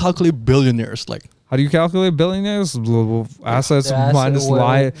 How do you calculate billionaires? Like, How do you calculate billionaires? Assets Their minus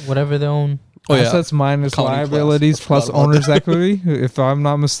whatever they own. assets minus Accounting class. liabilities I plus forgot about owner's that. equity, if I'm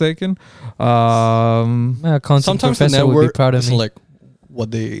not mistaken. My accounting sometimes the professor would be network proud of is me. like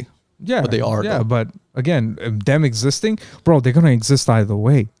what they Yeah, what they are, Yeah, though. but again, them existing, bro, they're gonna exist either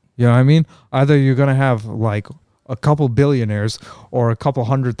way. You know what I mean? Either you're gonna have like a couple billionaires or a couple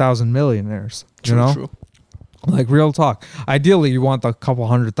 100,000 millionaires. You know? True. Like real talk. Ideally, you want a couple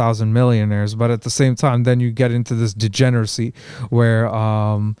 100,000 millionaires, but at the same time, then you get into this degeneracy where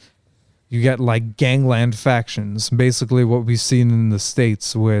you get like gangland factions. Basically, what we've seen in the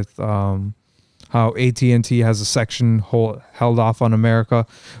States with how AT&T has a section held off on America.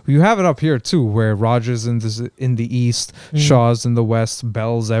 You have it up here too, where Rogers in the east, Shaw's in the west,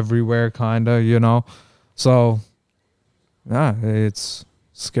 Bell's everywhere, kinda. You know, so yeah, it's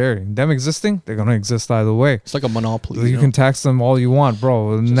scary. Them existing, they're gonna exist either way. It's like a monopoly. You know? can tax them all you want,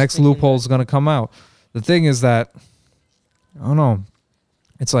 bro. The next loophole is gonna come out. The thing is that I don't know.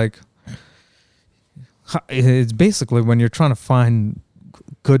 It's like, it's basically when you're trying to find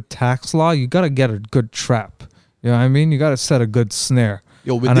good tax law, you gotta get a good trap. You know what I mean? You gotta set a good snare.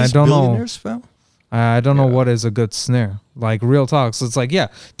 Yo, with And I these don't know- billionaires, fam. I don't know what is a good snare. Like real talk. So it's like, yeah,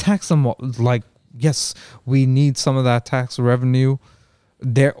 tax them. Like, yes, we need some of that tax revenue,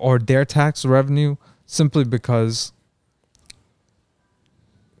 their tax revenue, simply because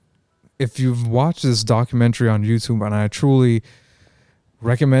if you've watched this documentary on YouTube, and I truly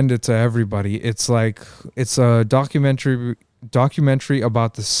recommend it to everybody, it's a documentary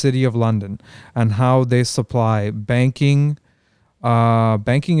about the city of London and how they supply banking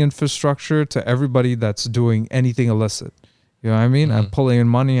infrastructure to everybody that's doing anything illicit. You know what I mean? And pulling in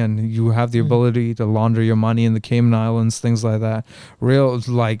money, and you have the ability to launder your money in the Cayman Islands, things like that.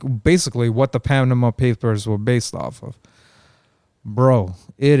 Basically what the Panama Papers were based off of. Bro,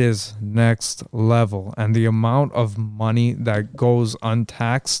 it is next level. And the amount of money that goes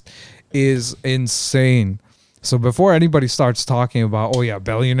untaxed is insane. So before anybody starts talking about, oh yeah,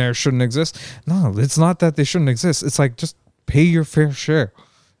 billionaires shouldn't exist. No, it's not that they shouldn't exist. It's like, just pay your fair share.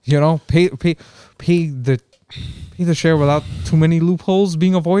 You know, pay the share without too many loopholes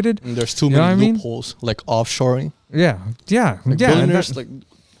being avoided. And there's too You know what I many mean? loopholes, like offshoring. Yeah. Like Yeah. billionaires,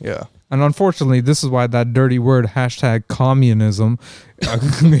 yeah. And unfortunately, this is why that dirty word #communism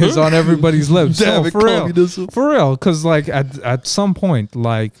is on everybody's lips. Damn No, it, for real. communism. For real. Because, like, at some point,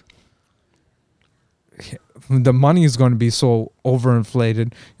 like, the money is going to be so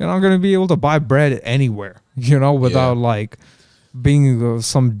overinflated, you're not going to be able to buy bread anywhere, you know, without, like, being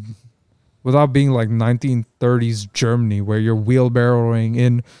without being like 1930s Germany, where you're wheelbarrowing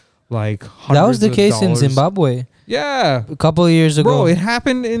in, like, hundreds That was the of case in dollars. Zimbabwe Yeah. a couple of years ago. Bro, it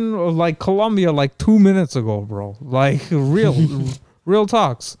happened in like Colombia like 2 minutes ago, bro. Like real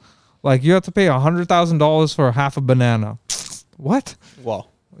talks. Like you have to pay $100,000 for half a banana. What? Wow.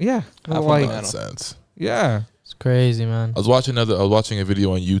 Yeah. Half a like banana. Nonsense. yeah. It's crazy, man. I was watching a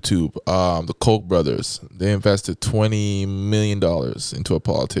video on YouTube. The Koch brothers, they invested $20 million into a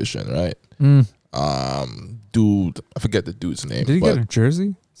politician, right? Dude, I forget the dude's name. Did he but get a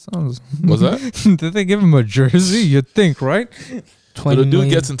jersey? Sounds. was that? Did they give him a jersey? You'd think, right? So the dude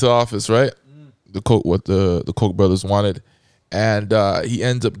gets into office, right? The Koch brothers wanted, and he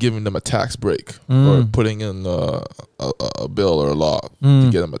ends up giving them a tax break or putting in a bill or a law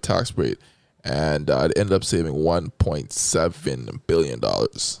to get them a tax break, and it ended up saving $1.7 billion.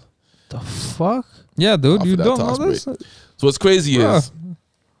 The fuck? Yeah, dude, Off you of that don't know tax this? break. So what's crazy Bruh. is,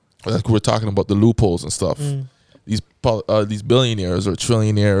 like we're talking about the loopholes and stuff. These billionaires or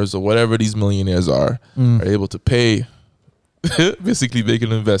trillionaires or whatever these millionaires are able to pay, basically make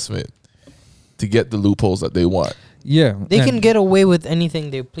an investment to get the loopholes that they want. Yeah. They and- can get away with anything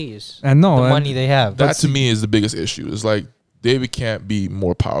they please. And no, the and- money they have. That to me is the biggest issue. It's like David can't be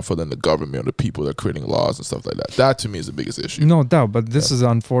more powerful than the government or the people that are creating laws and stuff like that. That to me is the biggest issue. No doubt, but this is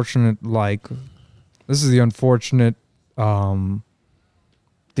unfortunate. Like, this is the unfortunate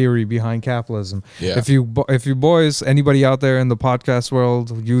theory behind capitalism. Yeah. If you boys, anybody out there in the podcast world,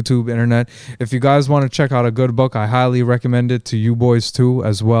 YouTube, internet, if you guys want to check out a good book, I highly recommend it to you boys too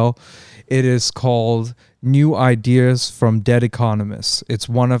as well. It is called New Ideas from Dead Economists. It's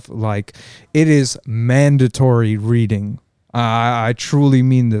one of it is mandatory reading. I truly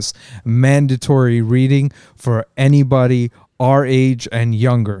mean this. Mandatory reading for anybody our age and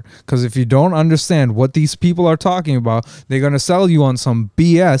younger. Because if you don't understand what these people are talking about, they're going to sell you on some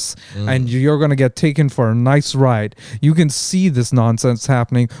BS and you're going to get taken for a nice ride. You can see this nonsense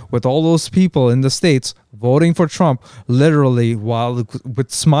happening with all those people in the States voting for Trump, literally while with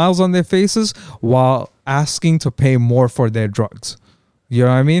smiles on their faces while asking to pay more for their drugs. You know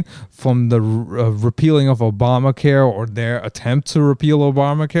what I mean? From the repealing of Obamacare or their attempt to repeal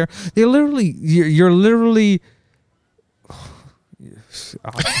Obamacare, they literally, you're literally.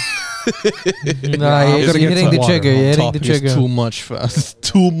 Nah, I'm you're gonna get hitting some the water. trigger. You're hitting the Topic is trigger. too much, fast.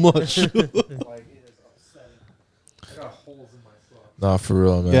 Too much. Nah, for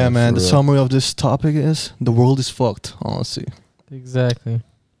real, man. Yeah, man. For The real. summary of this topic is the world is fucked. Honestly, Exactly.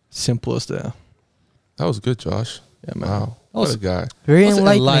 simple as that. That was good, Josh. Yeah, man. Wow. That was What a guy. Very That's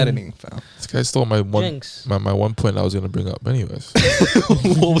enlightening. enlightening, fam. This guy stole my one Jinx. my one point I was gonna bring up anyways.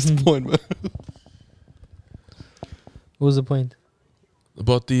 What was the point, man? What was the point?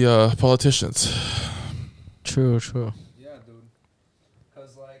 About the politicians. True, true. Yeah, dude.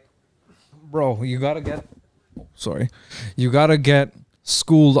 Because, bro, you got to get. Sorry. You got to get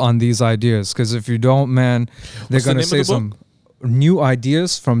schooled on these ideas. Because if you don't, man, they're What's the going to name of say the some new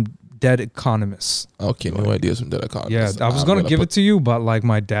ideas from dead economists. Okay, new ideas from that economy. Yeah, I was going to give it to you, but,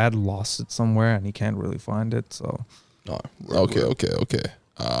 my dad lost it somewhere and he can't really find it. So, Okay.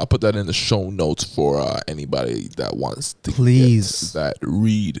 I'll put that in the show notes for anybody that wants to Please. get that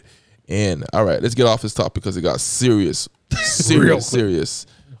read. And all right, let's get off this topic because it got serious, serious,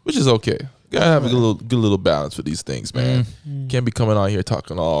 which is okay. Gotta have a good little balance for these things, man. Can't be coming out here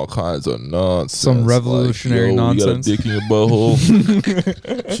talking all kinds of nonsense. Some revolutionary nonsense. You got a dick in your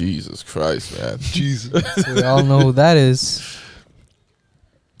butthole. Jesus Christ, man. Jesus. We all know who that is.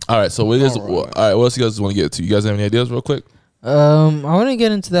 All right, so what else you guys want to get to? You guys have any ideas, real quick? I want to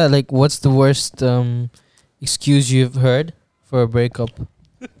get into that. Like, what's the worst excuse you've heard for a breakup?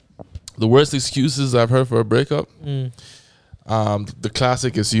 The worst excuses I've heard for a breakup. Mm. The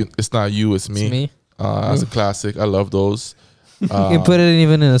classic is it's not you, it's me. It's me. That's a classic. I love those. You can put it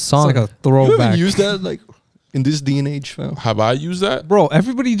even in a It's song. like a You throwback. haven't used that like in this day and age, fam. Have I used that? Bro,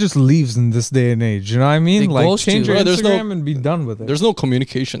 everybody just leaves in this day and age. You know what I mean? They Like, ghost change you. your Right, there's no- Instagram and be done with it. There's no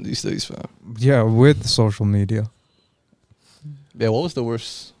communication these days, fam. Yeah, with social media. Yeah, what was the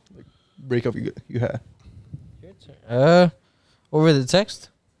worst like, breakup you had? Over the text.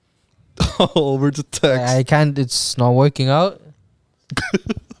 Over the text. I can't. It's not working out.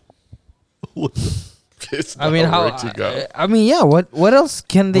 It's I mean, not how? working out. I mean, yeah. What else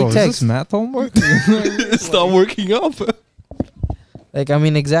can they Bro, is text? this math homework? It's not working out, fam. Like, I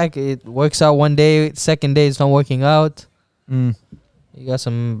mean, exactly. It works out one day. Second day, it's not working out. Mm. You got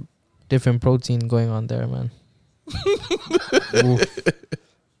some different protein going on there, man.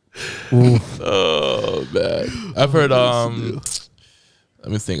 Oh man, I've heard.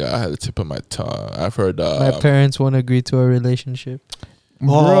 Let me think. I had the tip of my tongue. I've heard. My parents won't agree to a relationship.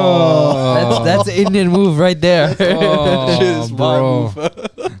 Bro. That's the Indian move right there. Oh, Shit is my bro. move.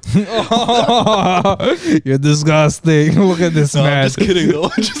 You're disgusting. Look at this No, I'm man. just kidding though.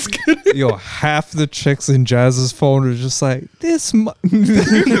 I'm just kidding. Yo, half the chicks in Jazz's phone are just like, this. No,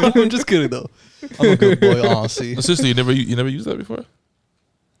 I'm just kidding though. I'm a good boy, honestly. Sister, you never used that before?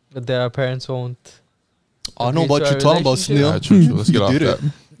 But their parents won't. I know Agree what to you're a talking about, relationship? Snail. Yeah, true. Let's get You off did that.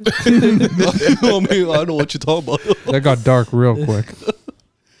 I mean, I know what you're talking about. That got dark real quick.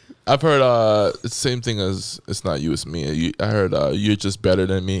 I've heard it's the same thing as it's not you, it's me. I heard you're just better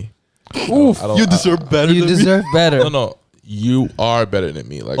than me. Oof, I don't- you deserve better You than me. deserve better. No, you are better than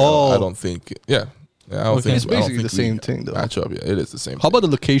me. Like Oh. I don't think. Yeah, I don't Okay. think It's I don't basically think the same we thing, though. Match up. Yeah, it is the same. How thing. about the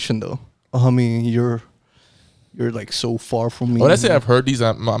location, though? I mean, you're like so far from me. When I say I've heard these,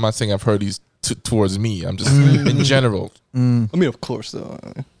 I'm not saying I've heard these towards me. I'm just in general. Mm. I mean, of course, though.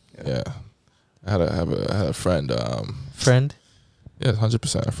 Yeah, I had a friend. Friend. Yeah,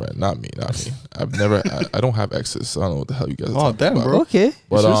 100% a friend. Not me. I've never. I don't have exes. So I don't know what the hell you guys. Are Oh, talking damn, about. bro. Okay.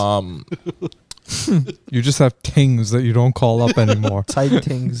 But You just have tings that you don't call up anymore. Tight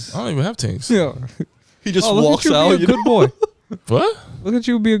things. I don't even have things. Yeah. He just Oh, look walks at you out. be a You good know? boy. What? Look at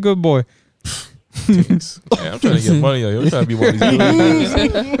you be a good boy. Things. Hey, I'm trying to get money. I'm trying to be one of these.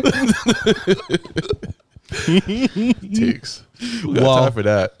 Takes. Who got Wow. time for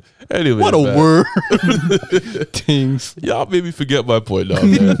that? Anyway, What a man. word. Things. Y'all made me forget my point now,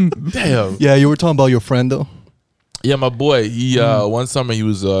 man. Damn. Yeah, you were talking about your friend, though. Yeah, my boy. He one summer he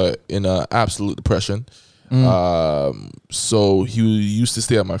was in absolute depression. So he used to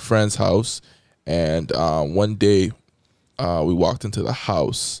stay at my friend's house, and one day we walked into the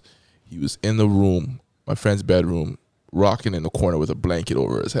house. He was in the room, my friend's bedroom, rocking in the corner with a blanket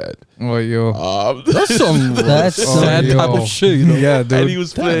over his head. Oh, yo. That's some That's sad yo. type of shit, you know? Yeah, dude. and he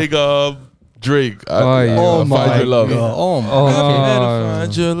was playing Drake. yeah. Oh, my Find Your Lovin'. God. Oh, my Oh, I okay. better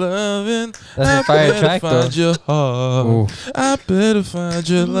find your loving. That's a fire track, though. Find your heart. Ooh. I better find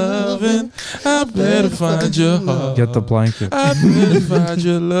your loving. I better find your heart. Get the blanket. I better find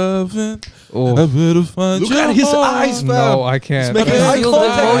your loving. I Oh. better find Look your at his heart. eyes, fam. No, I can't. He's making I eye feel the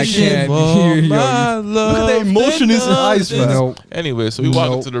contact. I emotion. can't For hear you. my Look at the emotion in his eyes, fam. No. Anyway, so we walk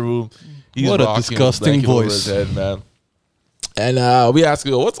Nope. into the room. He's What a rocking disgusting blanket over voice. his head, man. And we asked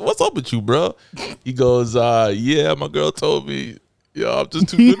him, what's up with you, bro? He goes, yeah, my girl told me, yo, I'm just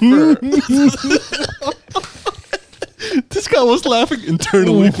too good for her. This guy was laughing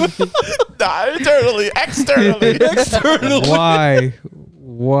internally. Nah, internally, externally. Why?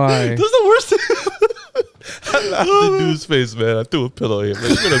 Why? That's the worst thing. I laughed in dude's face, man. I threw a pillow here, man.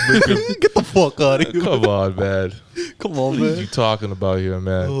 You're gonna make him. Get the fuck out of here. Come on, man. Come on, What are you man. talking about here,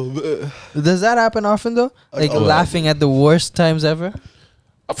 man? Oh, man. Does that happen often though? Like Oh, laughing at the worst times ever?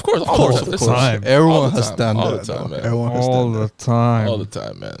 Of course, Of course, of course. Everyone has done all that. the time, though. man. Everyone has All done the that. time. All the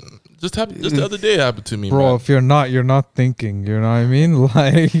time, man. Just the other day happened to me, Bro, man. if you're not thinking. You know what I mean?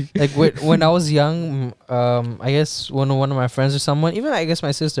 Like, Like when I was young, I guess one of my friends or someone, even I guess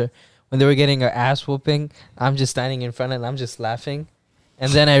my sister, when they were getting her ass whooping, I'm just standing in front and I'm just laughing,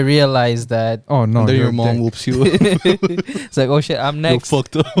 And then I realized that Oh no, and then you're your mom dick. whoops you. it's like, oh shit, I'm You next.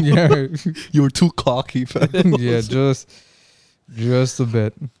 fucked up. Yeah, You were too cocky, fam. yeah, just a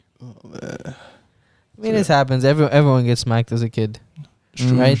bit. I mean, this happens. Everyone gets smacked as a kid.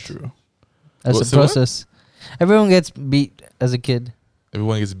 True, Right? true. That's What's the the what? process. Everyone gets beat as a kid.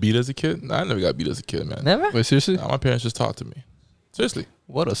 Everyone gets beat as a kid. Nah, I never got beat as a kid, man. Never? Wait, seriously? Nah, my parents just taught to me. Seriously,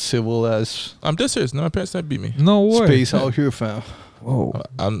 What a civil ass I'm dead serious. No, my parents never beat me. No way. space out here, fam. Whoa.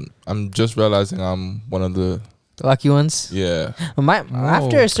 I'm just realizing I'm one of the The lucky ones. yeah.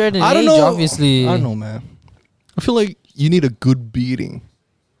 After a certain I don't age, know. obviously. I don't know, man. I feel like you need a good beating.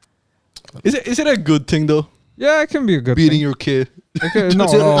 Is it a good thing though? Yeah, it can be a good Beating thing. your kid? Okay, no,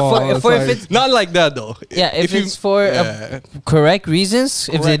 To- no, for- it's for if like- it's- Not like that though. Yeah, if you- it's for yeah. correct reasons,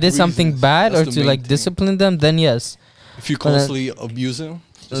 if they Correct did something reasons. bad That's or the to main like thing. discipline them, then yes. If you But, constantly abuse him.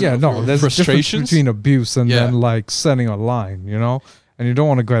 yeah, no, for there's a difference frustrations. between abuse and Yeah. then like setting a line, you know, and you don't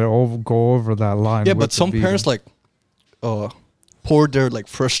want to go over that line. Yeah, with but the some parents beating. like pour their like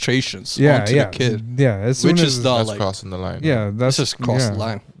frustrations yeah, onto yeah, the kid. yeah, as soon Which as, is not That's like crossing the line. yeah, that's just cross the yeah,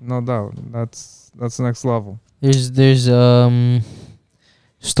 line. no doubt. That's next level. There's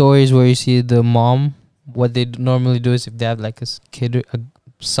stories where you see the mom. What they normally do is if they have like a kid, a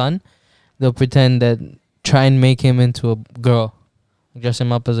son, they'll pretend that try and make him into a girl, dress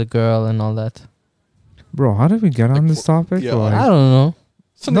him up as a girl and all that. Bro, how did we get on Like, this topic? yeah, Like- I don't know.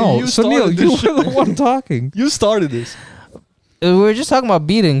 no, you Sunil, started you this were the one talking. You started this. We were just talking about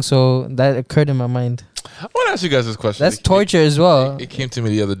beating, so that occurred in my mind. I want to ask you guys this question. That's It- torture as well. It came to me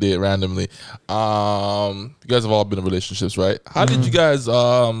the other day randomly. You guys have all been in relationships, right? How did you guys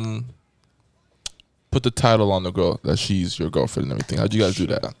put the title on the girl that she's your girlfriend and everything? How'd you guys do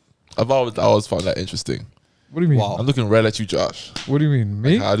that? I always found that interesting. What do you mean? Wow. I'm looking right at you, Josh. What do you mean?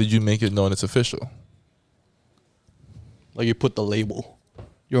 Me? How did you make it known it's official? Like you put the label.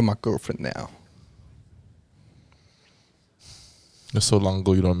 You're my girlfriend now. It's so long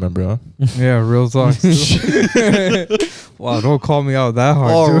ago you don't remember, huh? Yeah, real talk. Wow, don't call me out that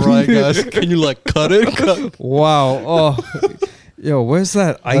hard. All dude. right, guys. Can you like cut it? Cut. Wow. Oh. Yo, where's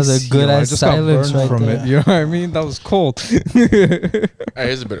that That was ice? a good I ass just got silence burned right from there. it. You know what I mean? That was cold. Hey,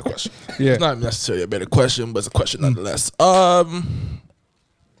 here's a better question. Yeah. It's not necessarily a better question, but it's a question nonetheless. Are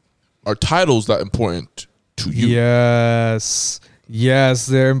titles that important to you? Yes. Yes,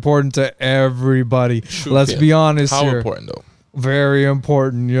 they're important to everybody. Let's Yeah. be honest How here. important though? Very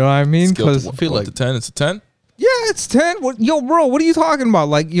important. You know what I mean? Scale to Because one, feel one like- to 10. It's a 10. yeah, it's 10. What, yo, bro, what are you talking about?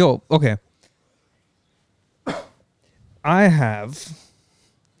 Like, yo, okay. I've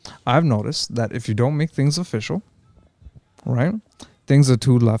noticed that if you don't make things official, right? Things are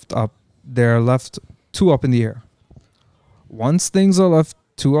too left up. They're left too up in the air. Once things are left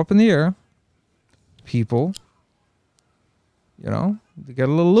too up in the air, people, you know, they get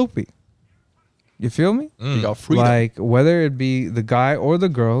a little loopy. You feel me? You got freedom. Like whether it be the guy or the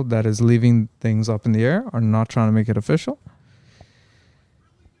girl that is leaving things up in the air or not trying to make it official,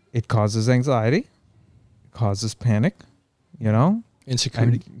 it causes anxiety, it causes panic, you know,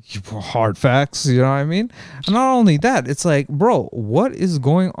 Insecurity. and hard facts, you know what I mean? And not only that, it's like, bro, what is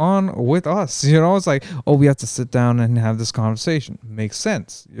going on with us? You know, it's like, oh, we have to sit down and have this conversation. Makes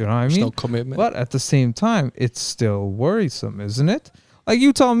sense, you know what I There's mean? no commitment. But at the same time, it's still worrisome, isn't it? Like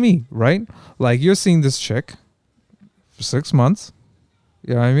you tell me, right? Like you're seeing this chick for 6 months.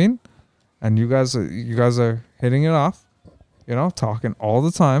 You know what I mean? And you guys are hitting it off, you know, talking all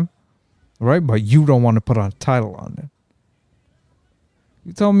the time, right? But you don't want to put a title on it.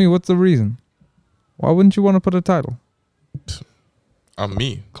 You tell me what's the reason? Why wouldn't you want to put a title? I'm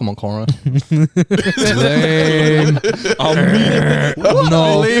me. Come on, Conrad. Lame.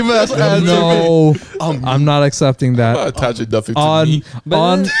 No. Lame ass answer. No. I'm not accepting I'm that. not attaching nothing to me.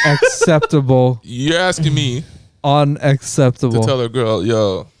 Unacceptable. You're asking me to Unacceptable. tell a girl,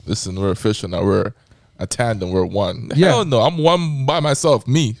 yo, listen, we're official now. We're a tandem. We're one. Yeah. Hell no. I'm one by myself.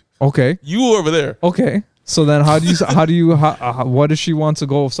 Me. Okay. You over there. Okay. So then what if she wants to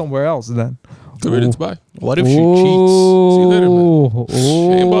go somewhere else then? Good riddance, bye. What if she cheats? See you later, man.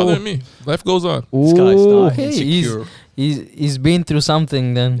 She ain't Oh. bothering me. Life goes on. This guy's not Okay, insecure. he's been through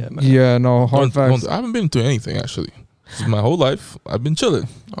something then. Yeah, man. Yeah, no, hard facts. I haven't been through anything actually. This is my whole life. I've been chilling.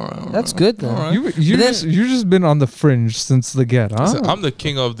 All right, all right. That's good then. You But then- just been on the fringe since the get, huh? Listen, I'm the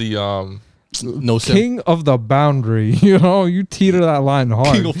king of the No sim. King of the boundary. You know, you teeter that line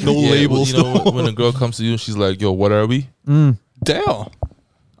hard. King of no yeah, labels. well, you know, when a girl comes to you and she's like, yo, what are we? Damn.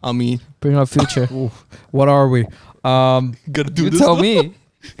 I mean, Bring up future. What are we? gotta do You this. tell now. me.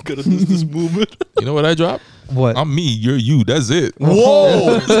 Gotta do this movement. You know what I drop? What? I'm me, you're you. That's it.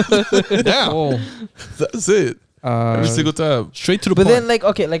 Whoa. Damn. Oh, That's it. Every single time. Straight to the But point. then, like,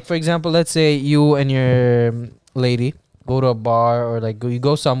 okay, like for example, let's say you and your lady go to a bar or like you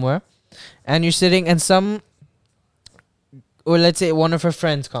go somewhere, and you're sitting, and or let's say one of her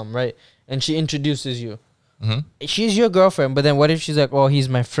friends come, right, and she introduces you. Mhm. She's your girlfriend, but then what if she's like, oh, he's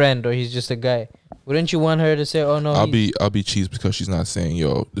my friend, or he's just a guy? Wouldn't you want her to say, oh no? I'll be cheese because she's not saying,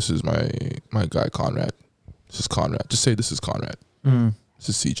 yo, this is my guy Conrad. This is Conrad. Just say this is Conrad. Mm. This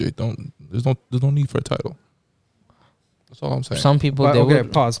is CJ. There's no need for a title. That's all I'm saying. Some people But, they okay,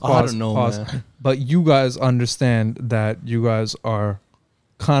 would. pause. I don't know, pause. man. But you guys understand that you guys are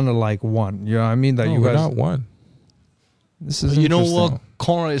kind of like one. You know what I mean? That No, you we're guys. not one. This is You know interesting. what?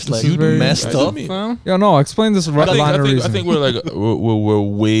 Conrad is This like is very- messed That's up, me. fam. Yeah, no. Explain this I line think, of I reasoning. think we're like we're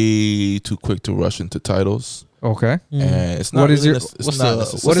way too quick to rush into titles, Okay. and it's not. What is really your- it's what's not the-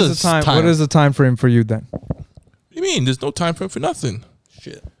 necessary. What What's is the the time? time? What is the time frame for you then? What do you mean? There's no time frame for nothing.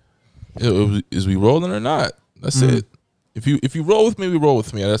 Shit. Is we rolling or not? That's Mm. it. If you roll with me, we roll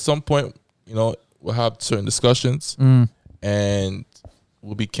with me. And at some point, we'll have certain discussions, Mm. and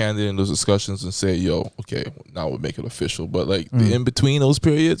we'll be candid in those discussions and say, "Yo, okay, now we'll make it official." But like Mm. the in between those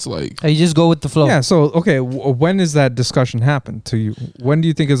periods, like You just go with the flow. Yeah. So okay, when is that discussion happen to you? When do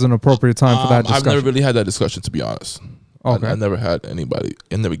you think is an appropriate time for that I've discussion? never really had that discussion, to be honest. Okay. I never had anybody.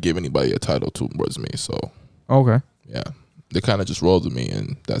 I never gave anybody a title towards me. So Okay. yeah, they kind of just rolled with me,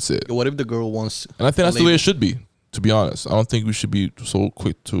 and that's it. What if the girl wants? And I think that's the way label. it should be. To be honest, I don't think we should be so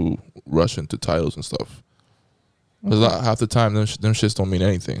quick to rush into titles and stuff. Because half the time, them shits don't mean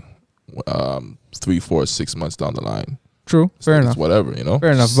anything. 3, 4, 6 months down the line, True. it's Fair like, enough. it's whatever, you know.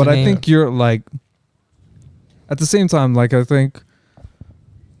 Fair enough. But I Same. think you're like, at the same time, like I think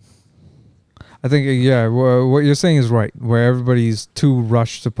yeah, what you're saying is right. Where everybody's too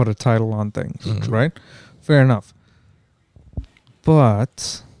rushed to put a title on things, Mhm. right? Fair enough.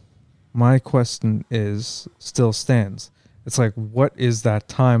 But my question is still stands. It's like, what is that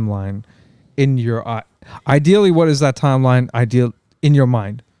timeline in your eye? Ideally, what is that timeline ideal in your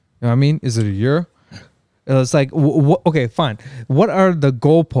mind? You know what I mean? Is it a year? It's like, okay, fine. What are the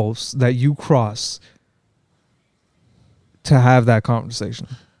goalposts that you cross to have that conversation?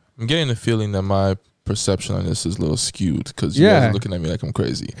 I'm getting the feeling that my perception on this is a little skewed because you guys Yeah. are looking at me like I'm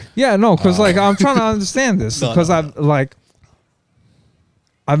crazy. Yeah, no, because like I'm trying to understand this No, because no, I've like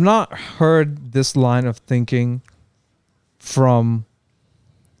I've not heard this line of thinking from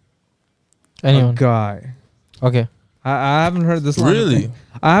a Anyone? guy. Okay. I haven't heard this line. of Really? thinking.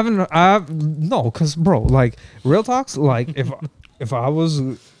 I haven't. No, because bro, like real talks. Like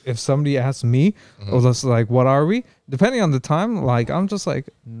if somebody asked me, or just like, what are we? Depending on the time, like I'm just like,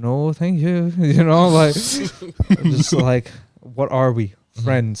 no, thank you. You know, like just like, what are we?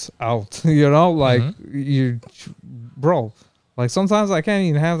 Friends out. You know, like you, bro. Like sometimes I can't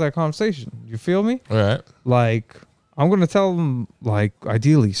even have that conversation. You feel me? All right. Like I'm gonna tell them, like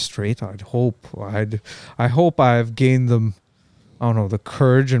ideally straight. I hope I've gained them, I don't know, the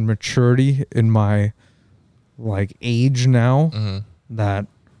courage and maturity in my like age now Mm-hmm. that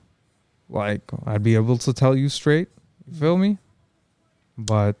like I'd be able to tell you straight. You feel me?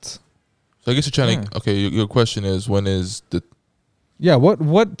 But So I guess you're trying Yeah. to. Okay, your question is, when is the yeah,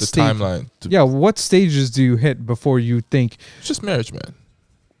 what stage? timeline? Yeah, what stages do you hit before you think? It's just marriage, man.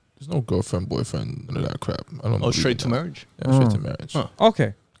 There's no girlfriend, boyfriend, none of that crap. I don't. Oh, believe straight to in that. marriage. Yeah, straight to Mm. marriage. Huh.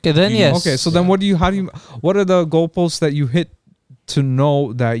 Okay, Okay, then yes. okay. So then, what are the goalposts that you hit to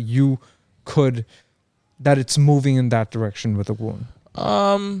know that you could, that it's moving in that direction with a woman?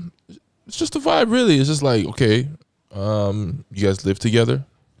 It's just a vibe, really. It's just like, okay, you guys live together.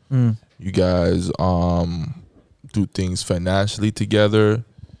 Mm. You guys do things financially together.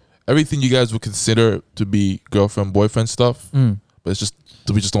 Everything you guys would consider to be girlfriend boyfriend stuff, Mm. but it's just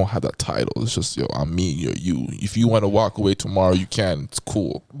we just don't have that title. It's just, yo, I'm me, you're you. If you want to walk away tomorrow, you can. It's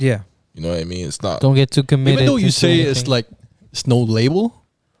cool. Yeah. You know what I mean? It's not. Don't get too committed. Even though you into say it's anything. like it's no label,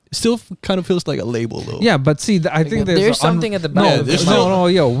 it still kind of feels like a label though. Yeah, but see, I think there's a something at the no, back. Yeah, there's no, still- no,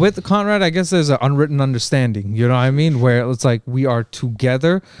 yo. With Conrad, I guess there's an unwritten understanding. You know what I mean? Where it's like we are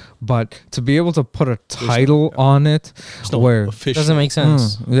together, but to be able to put a title on it, It's no where official. doesn't make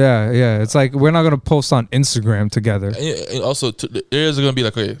sense. yeah, it's like we're not gonna post on Instagram together. And also, there's gonna be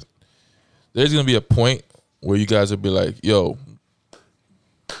like, okay, there's gonna be a point where you guys will be like, yo,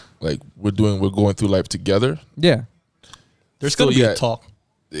 like we're going through life together. Yeah, There's Still, gonna be yeah. a talk.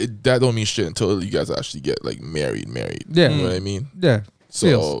 That don't mean shit until you guys actually get like married. Yeah. You know what I mean? yeah. So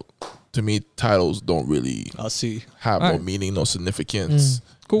Feels. to me, titles don't really I'll see. have no Alright. meaning, no significance.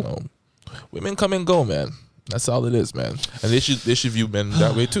 Cool. You know, women come and go, man. That's all it is, man. And they should view men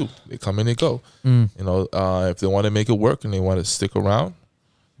that way too. They come and they go. Mm. You know, if they want to make it work and they want to stick around,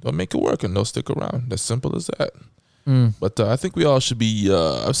 they'll make it work and they'll stick around. As simple as that. Mm. But I think we all should be.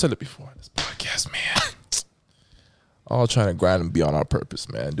 I've said it before on this podcast, man. All trying to grind and be on our purpose,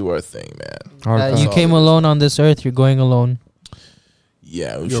 man. Do our thing, man. Hard You time. came alone on this earth. You're going alone.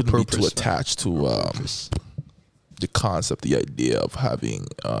 Yeah, we Your shouldn't be purpose, too man. attached to the concept, the idea of having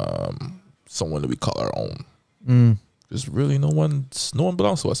someone that we call our own. Mm. Because really, no one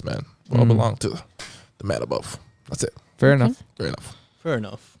belongs to us, man. We all belong to the man above. That's it. Fair enough. Fair enough. Fair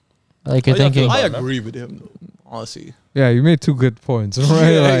enough. Like you're How y'all thinking. feel I about it, man? agree with him, though. Honestly. Yeah, you made two good points,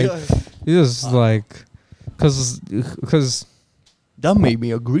 right? like yeah. you just like, cause That made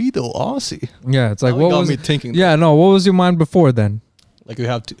me agree, though. Honestly, yeah, it's like Now it what got was me thinking. yeah, no, what was your mind before then? Like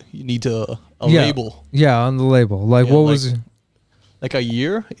you need a Yeah. label. Yeah, on the label, like Yeah, what like- was Like a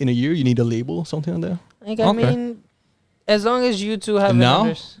year. In a year, you need a label, something like that. Like I Okay. mean, as long as you two have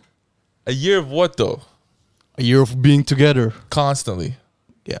Now? A year of what though? A year of being together. Constantly.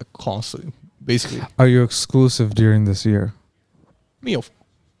 Yeah, constantly. Basically, are you exclusive during this year? me of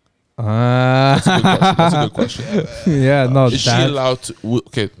That's a good question. That's a good question. yeah, no, Is she that allowed to?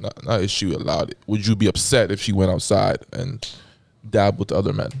 Okay, not is she allowed? Would you be upset if she went outside and dabbed with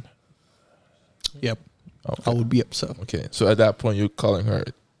other men? Yep. Okay. I would be upset. Okay, so at that point, you're calling her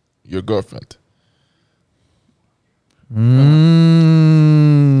your girlfriend.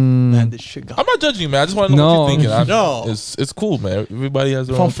 Man, this shit got. I'm not judging you, man. I just want to know No. what you're thinking. No. It's cool, man. Everybody has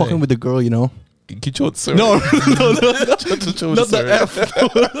their If own I'm fucking thing. with the girl, you know. Get your sir. No, no, no, Not not the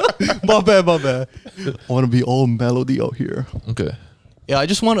F. My bad, my bad. I want to be all melody out here. Okay. Yeah, I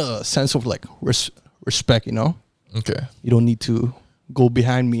just want a sense of like respect, you know. Okay. You don't need to go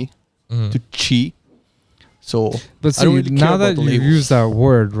behind me Mhm. to cheat. So, But I don't see, really care now about that the you labels. use that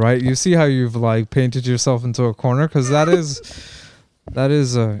word, right? You see how you've like painted yourself into a corner, because that is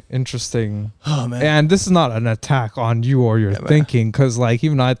interesting. oh man, And this is not an attack on you or your Yeah, man. thinking, because like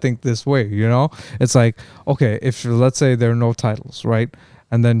even I think this way, you know. It's like, okay, if let's say there are no titles, right,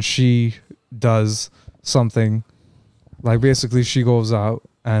 and then she does something, like basically she goes out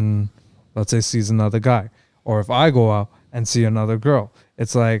and let's say sees another guy, or if I go out and see another girl,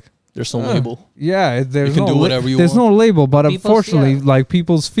 it's like, there's no label. yeah, there's You can no do whatever you there's want. no label, but People's- unfortunately, yeah. like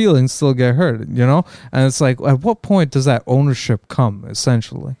people's feelings still get hurt, you know. And it's like, at what point does that ownership come?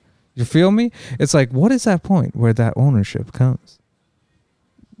 Essentially, you feel me? It's like, what is that point where that ownership comes?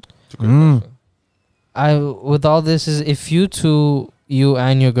 It's a great Mm. question. I with all this is if you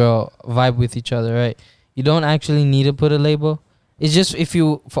and your girl vibe with each other, right? You don't actually need to put a label. It's just if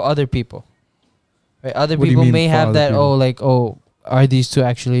you for other people, right? Other What do you people mean may for have other that. people? Oh, like are these two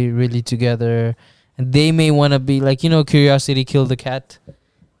actually really together? And they may want to be like curiosity killed the cat.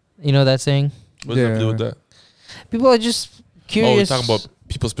 You know that saying? What does that have to do with Yeah. that? People are just Oh, we're curious. talking about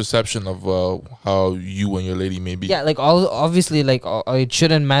people's perception of how you and your lady may be. Yeah, like obviously, like it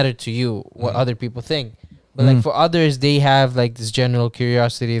shouldn't matter to you what Mhm. other people think, but like Mm. for others, they have like this general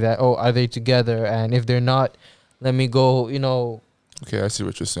curiosity that are they together? And if they're not, let me go. Okay, I see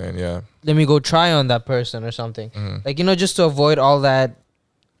what you're saying. Yeah. Let me go try on that person or something. Mhm. Like just to avoid all that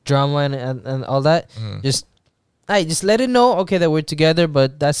drama and all that. Mhm. Just let it know okay that we're together,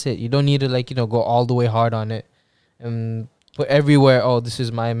 but that's it. You don't need to go all the way hard on it and put everywhere. Oh, this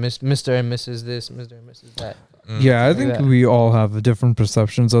is my Mr. and Mrs. this, Mr. and Mrs. that. Mm. Yeah, I Like think that. we all have different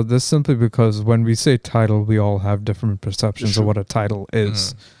perceptions of this simply because when we say title, we all have different perceptions of what a title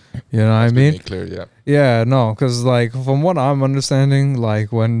is. You know what I That's mean? made clear, yeah. Yeah, no, because like from what I'm understanding,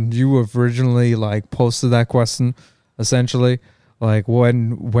 like when you originally like posted that question, essentially, like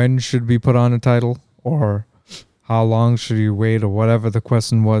when should we put on a title or how long should you wait or whatever the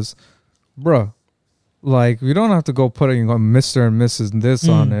question was, bruh. Like we don't have to go putting a Mr. and Mrs. this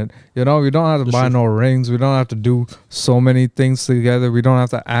on it. You know, we don't have to That's buy true. no rings. We don't have to do so many things together. We don't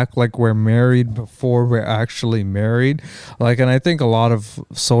have to act like we're married before we're actually married. Like, and I think a lot of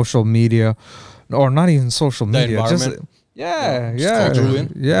social media, or not even social The media, just environment. yeah, Just yeah, culture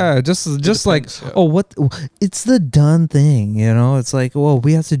in. yeah, just like depends, yeah. oh, what? It's the done thing, you know. It's like, well,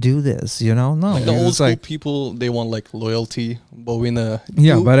 we have to do this, you know. No, Like the old it's school like people, they want like loyalty, but we're in a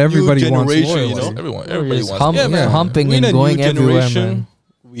Yeah, new- but everybody new wants generation, loyalty. you know? Everybody Just wants. Yeah, man. humping We're in and a new going everywhere, generation. man.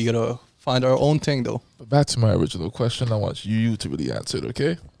 We gotta find our own thing, though. But back to my original question, I want you to really answer it,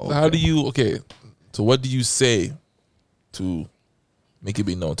 okay? Okay. How do you, so what do you say to make it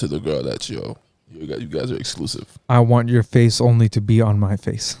be known to the girl that you guys are exclusive? I want your face only to be on my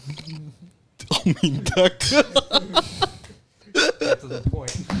face. I mean, that.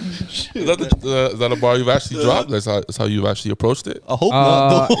 Is that a bar you've actually dropped? That's how you've actually approached it? I hope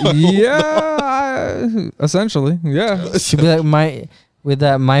not. Though. Yeah, essentially, yeah. Should be like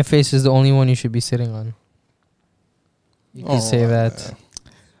my face is the only one you should be sitting on. You can say that.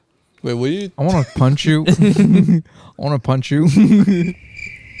 Wait, what you? I want to punch you. I want to punch you.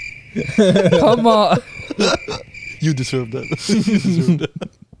 Come on. You deserve that. You deserve that.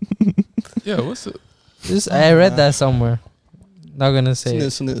 Yeah, what's it? I read that somewhere. Not gonna say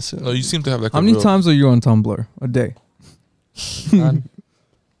it. Listen. No, you seem to have like How a many real, times are you on Tumblr a day? None.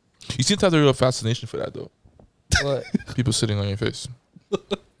 You seem to have a real fascination for that though. What? People sitting on your face.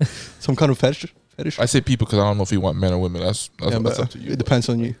 Some kind of fetish. I say people because I don't know if you want men or women. That's Yeah, that's but up to you. it depends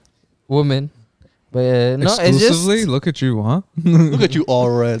on you. Woman. But no, it's Exclusively? just Look at you, huh? Look at you all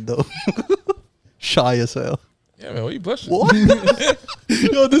red though. Shy as hell. Yeah, man. Why you blushing? What?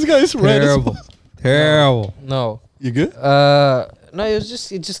 Yo, this guy is red. Terrible. Terrible. no. You good? No, it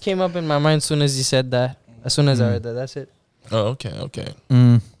just came up in my mind as soon as you said that. As soon as I read that, that's it. Oh, okay.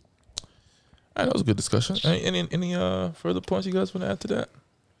 Mm. All right, that was a good discussion. Any further points you guys want to add to that?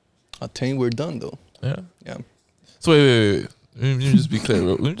 I think we're done though. Yeah. Yeah. So wait. Let me just be clear.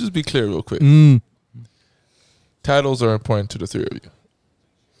 Let me just be clear real quick. Mm. Titles are important to the three of you.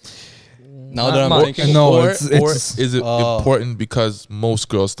 Now Not that I'm much. thinking, No, or it's is it Oh. important because most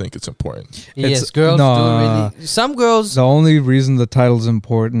girls think it's important? Yes, girls no, do really. Some girls. The only reason the title's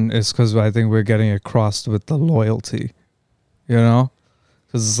important is because I think we're getting it crossed with the loyalty. You know?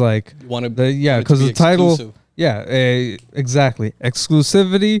 Because it's like, you want to because the title, exactly.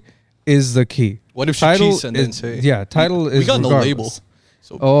 Exclusivity is the key. What if she Title cheats and then is, say, yeah, title is we got no regardless. label.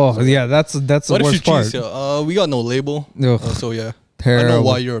 So, Oh, yeah, that's the what if she worst part. cheats? Yeah, we got no label. Ugh, So yeah, I terrible. know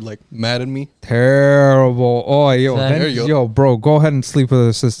why you're like mad at me. Terrible. Oh, yo, Exactly. then, There you go. yo, bro, go ahead and sleep with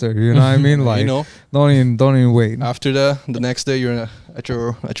her sister. You know what I mean? Like, You know, don't even wait. after the next day you're at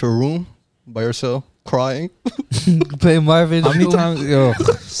your room by yourself crying. Play Marvin. How many times? Yo,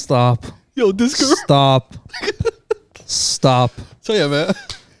 stop. Yo, this girl. Stop. Stop. So yeah, man.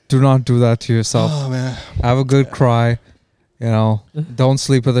 Do not do that to yourself. Oh man. Have a good cry. You know, don't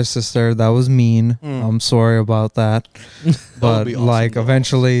sleep with her sister. That was mean. I'm sorry about that. But be awesome, like, though.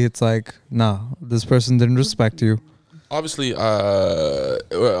 eventually, it's like, nah, this person didn't respect you. Obviously,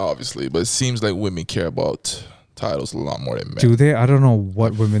 but it seems like women care about titles a lot more than men. Do they? I don't know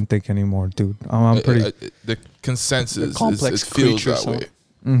what women think anymore, dude. I'm pretty. The consensus complex is it feels creatures, that way.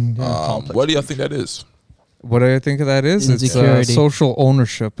 Yeah. complex What do you think that is? What do I think of that is? It's Insecurity. social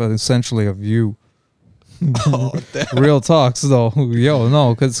ownership, essentially, of you. Oh, damn. Real talks, though. Yo,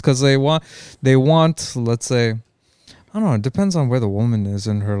 no, because they want, let's say, I don't know. It depends on where the woman is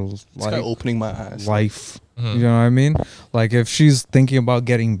in her It's kind of opening my eyes. life. Mhm. You know what I mean? Like, if she's thinking about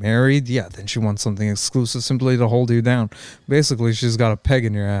getting married, yeah, then she wants something exclusive simply to hold you down. Basically, she's got a peg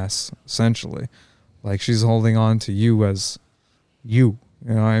in your ass, essentially. Like, she's holding on to you as you.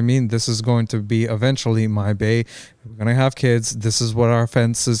 You know what I mean? This is going to be eventually my bae. We're going to have kids. This is what our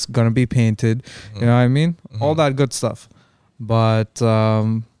fence is going to be painted. You know what I mean? All that good stuff. But,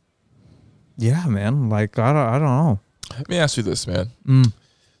 yeah, man. Like, I don't know. Let me ask you this, man. Mm.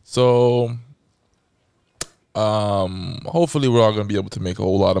 So, hopefully, we're all gonna be able to make a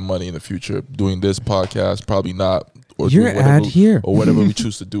whole lot of money in the future doing this podcast. Probably not, or Your doing whatever, ad here. or whatever we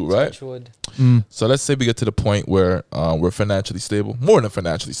choose to do, right? Would. Mm. So let's say we get to the point where we're financially stable, more than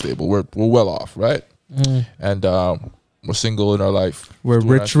financially stable. We're well off, right? And we're single in our life. We're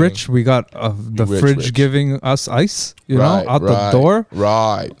doing our rich. thing. We got the We fridge rich. giving us ice, you Right, know, out the right, door.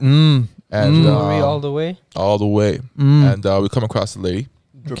 right? Mm. And Jewelry all the way. all the way. Mm. And we come across a lady,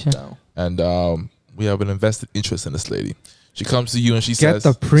 Drip Okay. down. and we have an invested interest in this lady. She comes to you and she Get says,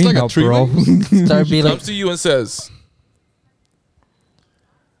 the prenup, tree bro. Start she being like, comes to you and says,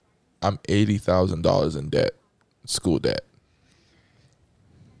 "I'm $80,000 in debt, school debt."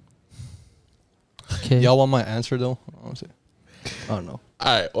 okay. Y'all want my answer though? I don't know.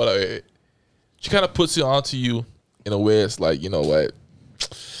 All right, hold on, wait. She kind of puts it onto you in a way. It's like, you know what?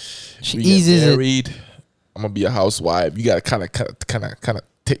 She We eases get it. married. I'm gonna be a housewife. You gotta kind of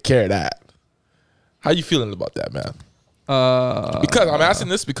take care of that. How you feeling about that, man? Because I'm asking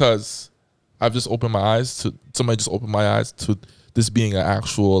this because I've just opened my eyes to somebody just opened my eyes to this being an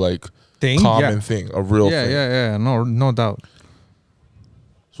actual like Thing? common Yeah. thing, a real Yeah, thing. yeah. No doubt.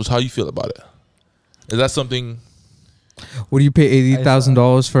 So how you feel about it? Is that something Would you pay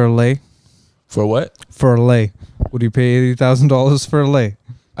 $80,000 for a lay? for what? For a lay. Would you pay $80,000 for a lay?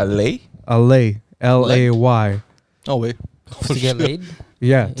 A lay? A lay. LAY. Oh wait. to get laid.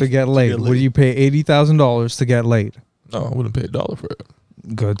 Yeah, to get laid. get Would laid. you pay $80,000 to get laid? No, I wouldn't pay $1 for it.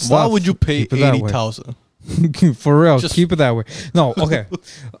 Good stuff. Why would you pay Keep it that way. 80,000? For real, Just- keep it that way. No, okay.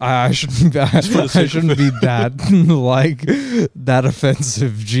 I shouldn't. I shouldn't be that like that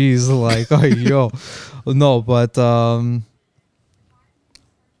offensive. Jeez, like oh yo, no, but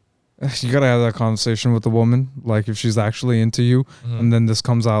you gotta have that conversation with the woman. Like if she's actually into you, and then this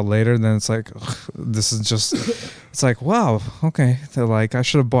comes out later, then it's like, ugh, this is just. It's like, wow, okay. They're like, I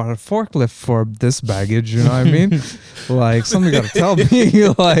should have bought a forklift for this baggage. You know what I mean? Like somebody gotta tell me.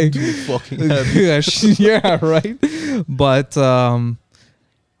 Like, Fucking yeah, right. But I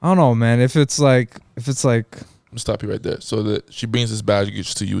don't know, man. If it's like. I'm gonna stop you right there. So that she brings this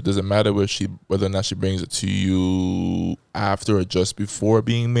baggage to you. Does it matter whether or not she brings it to you after or just before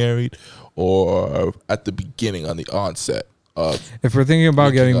being married, or at the beginning on the onset of? If we're thinking about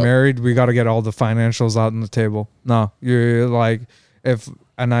looking getting up? married, we got to get all the financials out on the table. No, you're like,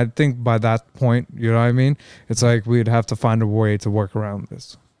 and I think by that point, you know what I mean? It's like we'd have to find a way to work around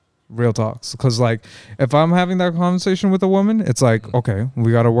this. Real talks. Because, like, if I'm having that conversation with a woman, it's like, okay,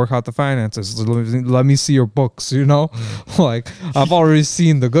 we got to work out the finances. Let me see your books, you know? Like, I've already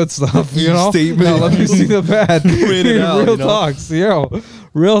seen the good stuff, you know? Statement. Now let me see the bad. Print it out, Real you know? talks, yo.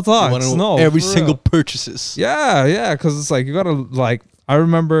 Real You talks. wanna know No, every for single real. purchases. Yeah, because it's like you gotta like. I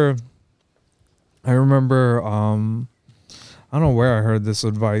remember. I don't know where I heard this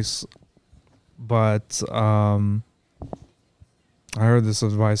advice, but I heard this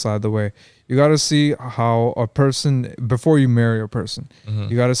advice either way. You gotta see how a person before you marry a person.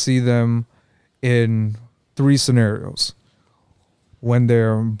 You gotta see them in 3 scenarios: when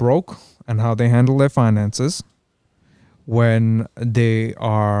they're broke and how they handle their finances, when they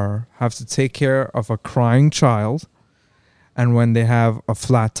have to take care of a crying child, and when they have a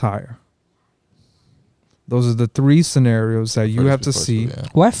flat tire. Those are the 3 scenarios that you have to see. Yeah.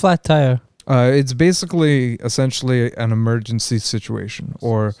 Why flat tire? It's basically essentially an emergency situation,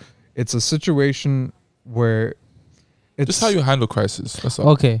 or it's a situation where it's Just how you handle crisis. That's all.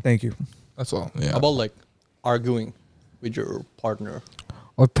 Okay. Thank you. That's all. Yeah. How about like arguing with your partner,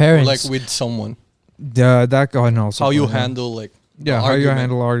 Or or parents. like with someone? Yeah, that guy knows. How you handle like Yeah, the how you argument.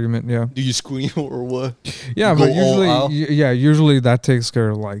 handle argument. Yeah, Do you scream or what? yeah, Go but all out? usually that takes care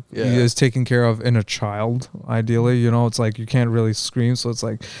of like Yeah. is taken care of in a child. Ideally, you know, it's like you can't really scream, so it's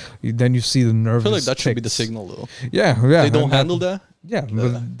like then you see the I nervous. feel like that should be the ticks. signal though. Yeah, yeah. They don't and handle that. Yeah, Yeah.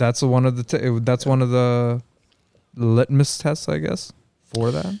 but that's one of the one of the litmus tests, I guess,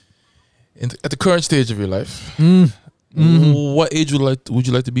 for that. At the current stage of your life, Mm-hmm. what age would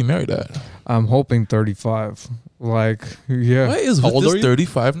you like to be married at? I'm hoping 35. Like, yeah, What is How with old this are you?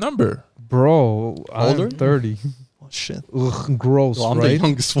 35 number? bro. older? I'm 30. Oh shit! Ugh, gross, Well, I'm the right?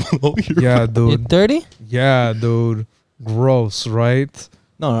 youngest one over here. Yeah, You're dude. 30? Yeah, dude. Gross, right?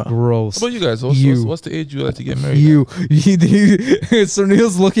 No, Gross. How about you guys? What's the age you like to get married? You, so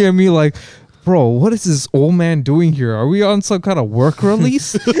Neil's looking at me like, bro, what is this old man doing here? Are we on some kind of work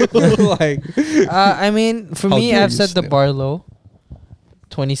release? Like, I mean, for How me, dare I've you, set the Snip. bar low.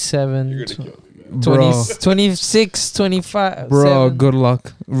 27, bro, 26, 25. bro, 7. good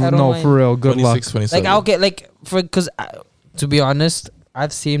luck. don't No, mind. for real, good luck. 26, 27. Like, I'll get, like, because, to be honest,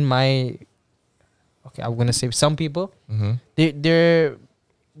 I've seen my, okay, I'm going to say some people, Mhm.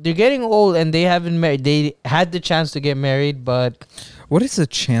 they're getting old and they haven't married. They had the chance to get married, but What is a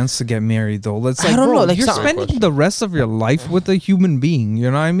chance to get married though? Let's I like, don't bro, know, like you're some- spending the rest of your life with a human being. You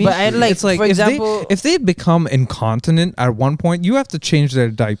know what I mean? But I'd like, it's like for example- if they become incontinent at one point, you have to change their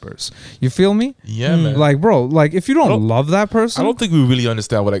diapers. You feel me? Yeah, man. Like, bro, like if you I don't don't- love that person, I don't think we really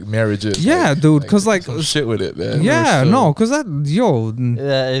understand what like marriage is. Yeah, dude, 'cause, like, some shit with it, man. yeah, So- no, because that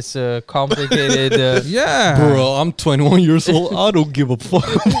it's a complicated. yeah, bro, I'm 21 years old. I don't give a fuck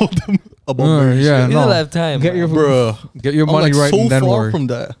about them. About marriage. yeah, You no. still have time. Get your Bro, get your I'm money like right so and then far worry. from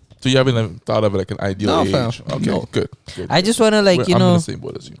that. So you haven't even thought of like an ideal No, age? fam. Okay, No. good. I just want to, like, you I'm in know, the same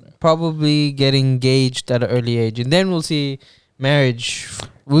boat as you, man. probably get engaged at an early age, and then we'll see marriage.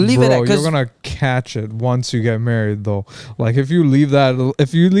 We'll leave it Bro, at, because you're gonna catch it once you get married, though. Like if you leave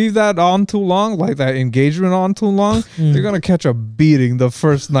that on too long, like that engagement on too long, you're gonna catch a beating the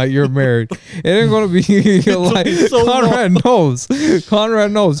first night you're married. It ain't gonna be like so Conrad knows.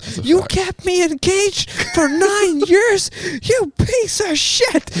 Conrad knows. a You fact. kept me engaged for 9 years. You piece of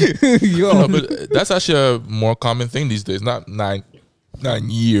shit. Yo. No, but that's actually a more common thing these days. Not 9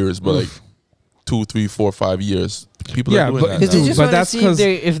 years, but like 2, 3, 4, 5 years. People Yeah, are doing but- that. because they now. just But want to that's see 'cause-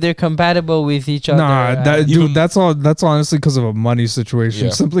 if they're compatible with each other. Nah, that, Even- dude, that's all. That's honestly because of a money situation.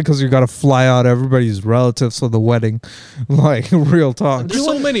 Yeah. Simply because you got to fly out everybody's relatives for the wedding, like real talk. There's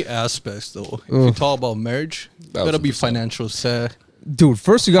so many aspects though. If you Ugh. talk about marriage, That gotta was be 100%. financial set. Dude,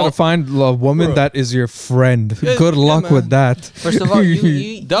 first you got to Oh. find a woman Bro. that is your friend. Yeah, Good yeah, luck man. with that. First of all,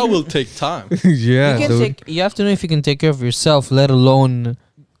 you That will take time. Yeah, can dude. you have to know if you can take care of yourself, let alone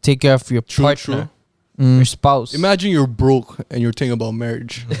take care of your True, partner, Mm. your spouse. Imagine you're broke and you're thinking about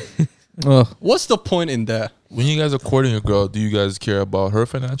marriage. Ugh. What's the point in that? When you guys are courting a girl, do you guys care about her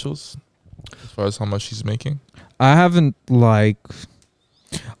financials as far as how much she's making? I haven't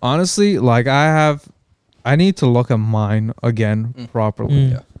honestly, I need to look at mine again properly.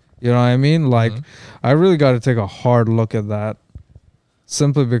 Mm. Yeah. You know what I mean? Like, I really got to take a hard look at that,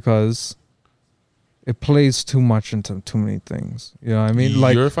 simply because it plays too much into too many things. You know what I mean?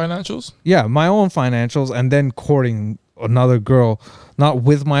 Like, your financials? yeah, my own financials, and then courting another girl, not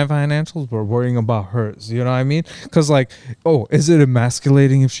with my financials, but worrying about hers. You know what I mean? Because, like, oh, is it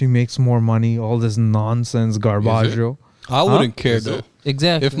emasculating if she makes more money? All this nonsense, garbaggio. I wouldn't care though.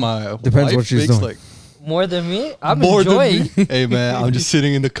 Exactly. If my Depends wife what she's makes doing. like More than me, I'm more enjoying. than me. Hey man, I'm just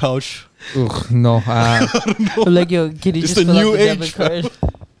sitting in the couch. Ugh, no, I'm like, yo, can you It's just the fill up new the debit age, card?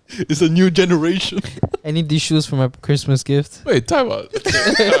 It's a new generation. I need these shoes for my Christmas gift. Wait, time out.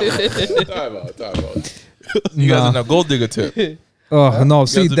 Time out. You guys Nah. on a gold digger tip. Oh no!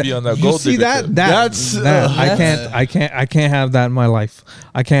 See to be on that you gold see digger that? tip. That's, I can't have that in my life.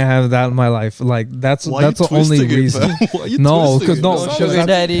 I can't have that in my life. Like that's Why the you only twisting it, reason. man? Why you No, twisting 'cause it? no, That's Sugar that's-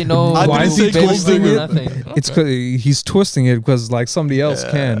 daddy, no. I Why didn't is he say twisting gold it? Nothing. It's because he's twisting it because like somebody else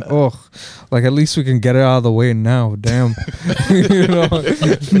can. Ugh, like at least we can get it out of the way now. Damn, you know?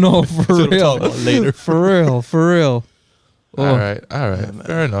 No, for That's what I'm real, talking about later. for real. All Oh. right.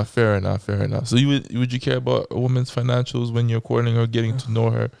 Fair enough. So would you care about a woman's financials when you're courting her, getting to know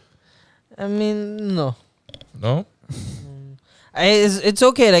her? I mean, no. No? It's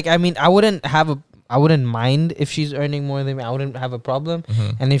okay. Like, I mean, I wouldn't mind if she's earning more than me. I wouldn't have a problem.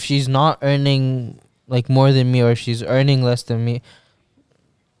 And if she's not earning like more than me, or she's earning less than me,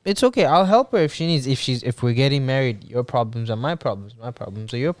 it's okay. I'll help her if she needs. If we're getting married, your problems are my problems. My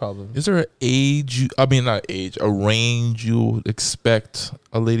problems are your problems. Is there an age? A range you would expect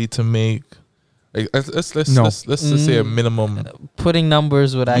a lady to make? Like, let's No. just say a minimum. Putting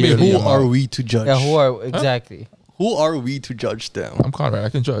numbers would I actually. mean, who amount. are we to judge? Yeah, who are exactly? Who are we to judge them? I'm Conrad. I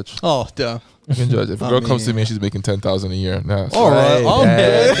can judge. Oh, damn. I can judge. If a I girl comes to mean- me and she's making 10,000 a year, nah. All right,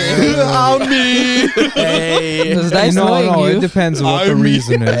 Hey, I'm me. Hey. It was nice no, knowing no, you. it depends what the I mean-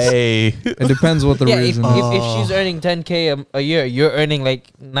 reason is. Hey. It depends what the Yeah, if, reason if, is. if she's earning 10K a year, you're earning like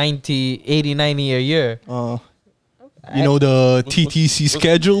 90, 80, 90 a year. You know the TTC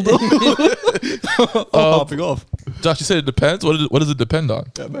schedule though? Hopping off. Josh, you said it depends. What does it depend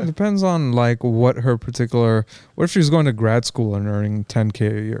on? It depends on like what her particular. What if she's going to grad school and earning 10K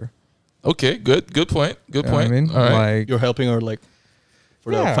a year? Okay, good point. Good You know what point. I mean, All right. like You're helping her like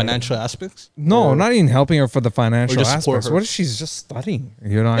for the Yeah. financial aspects? no, Or- not even helping her for the financial just support aspects. her. What if she's just studying?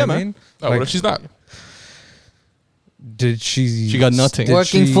 You know what Yeah, I man. mean? No, Like, what if she's not? Did she? She got nothing. did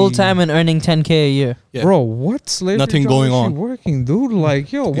Working she- full time and earning 10K a year. Yeah. Bro, what slavery Nothing job going is she on. working, dude?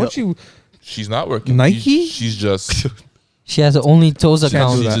 Like, yo, what Yeah. you? She's not working. Nike? She's just She has an only toes Can't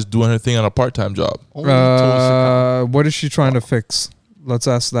account. do she's that. just doing her thing on a part-time job. Only toast account. What is she trying to fix? Let's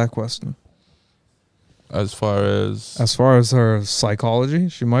ask that question. As far as As far as her psychology,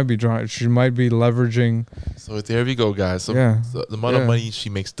 she might be trying. She might be leveraging. so there we go, guys. So, Yeah. so the amount of Yeah. money she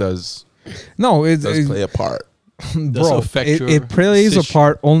makes does No, it's play a part. bro. affect It, your it plays a decision.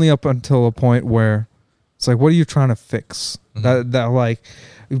 part only up until a point where it's like, what are you trying to fix? Mhm. That like,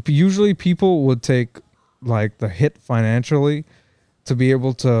 usually people would take like the hit financially to be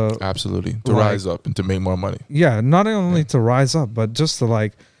able to Absolutely, to Like- rise up and to make more money. yeah, not only to rise up, but just to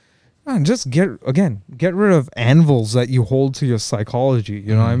like, man, just get rid of anvils that you hold to your psychology.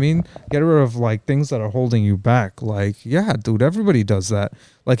 You know what I mean? Get rid of like things that are holding you back. Like, yeah, dude, everybody does that.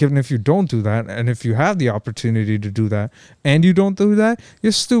 Like, even if you don't do that, and if you have the opportunity to do that, and you don't do that,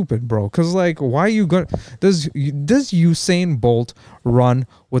 you're stupid, bro. Cause like, why you gonna does Usain Bolt run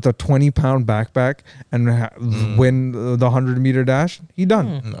with a 20-pound backpack and win the 100-meter dash? He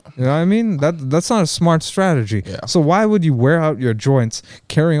done. No. You know what I mean? That's not a smart strategy. Yeah. So why would you wear out your joints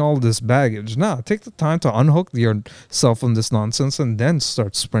carrying all this baggage? No, take the time to unhook yourself from this nonsense and then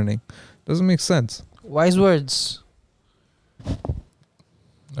start sprinting. Doesn't make sense. Wise words.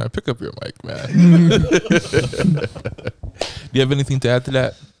 All right, pick up your mic, man. Do you have anything to add to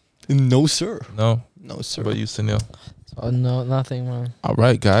that? No, sir. No. No, What sir. about you, Sunil? Oh no, nothing, man. All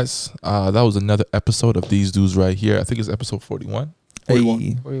right, guys. That was another episode of These Dudes right here. I think it's episode 41. 41.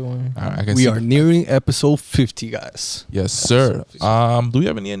 Hey. 41. All right, I can We see are nearing episode 50, guys. Yes, sir. Do we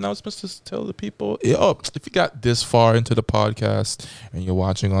have any announcements to tell the people? Yeah, oh, if you got this far into the podcast and you're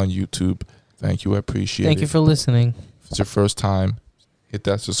watching on YouTube, thank you. I appreciate it. Thank you for listening. If it's your first time, hit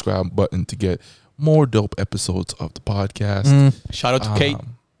that subscribe button to get more dope episodes of the podcast. Shout out to Kate.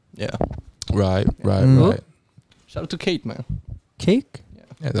 Yeah. Right. Shout out to Kate, man. Cake?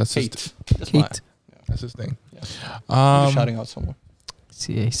 Yeah, that's Kate. his, That's my. Kate. that's his thing. Yeah. Shouting out someone.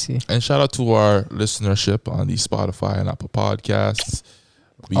 I see. And shout out to our listenership on the Spotify and Apple Podcasts.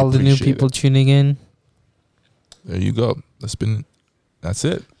 We All the new appreciate people it. tuning in. There you go. That's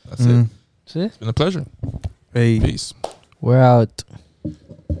it. That's Mm. it. It's been a pleasure. Hey. Peace. We're out.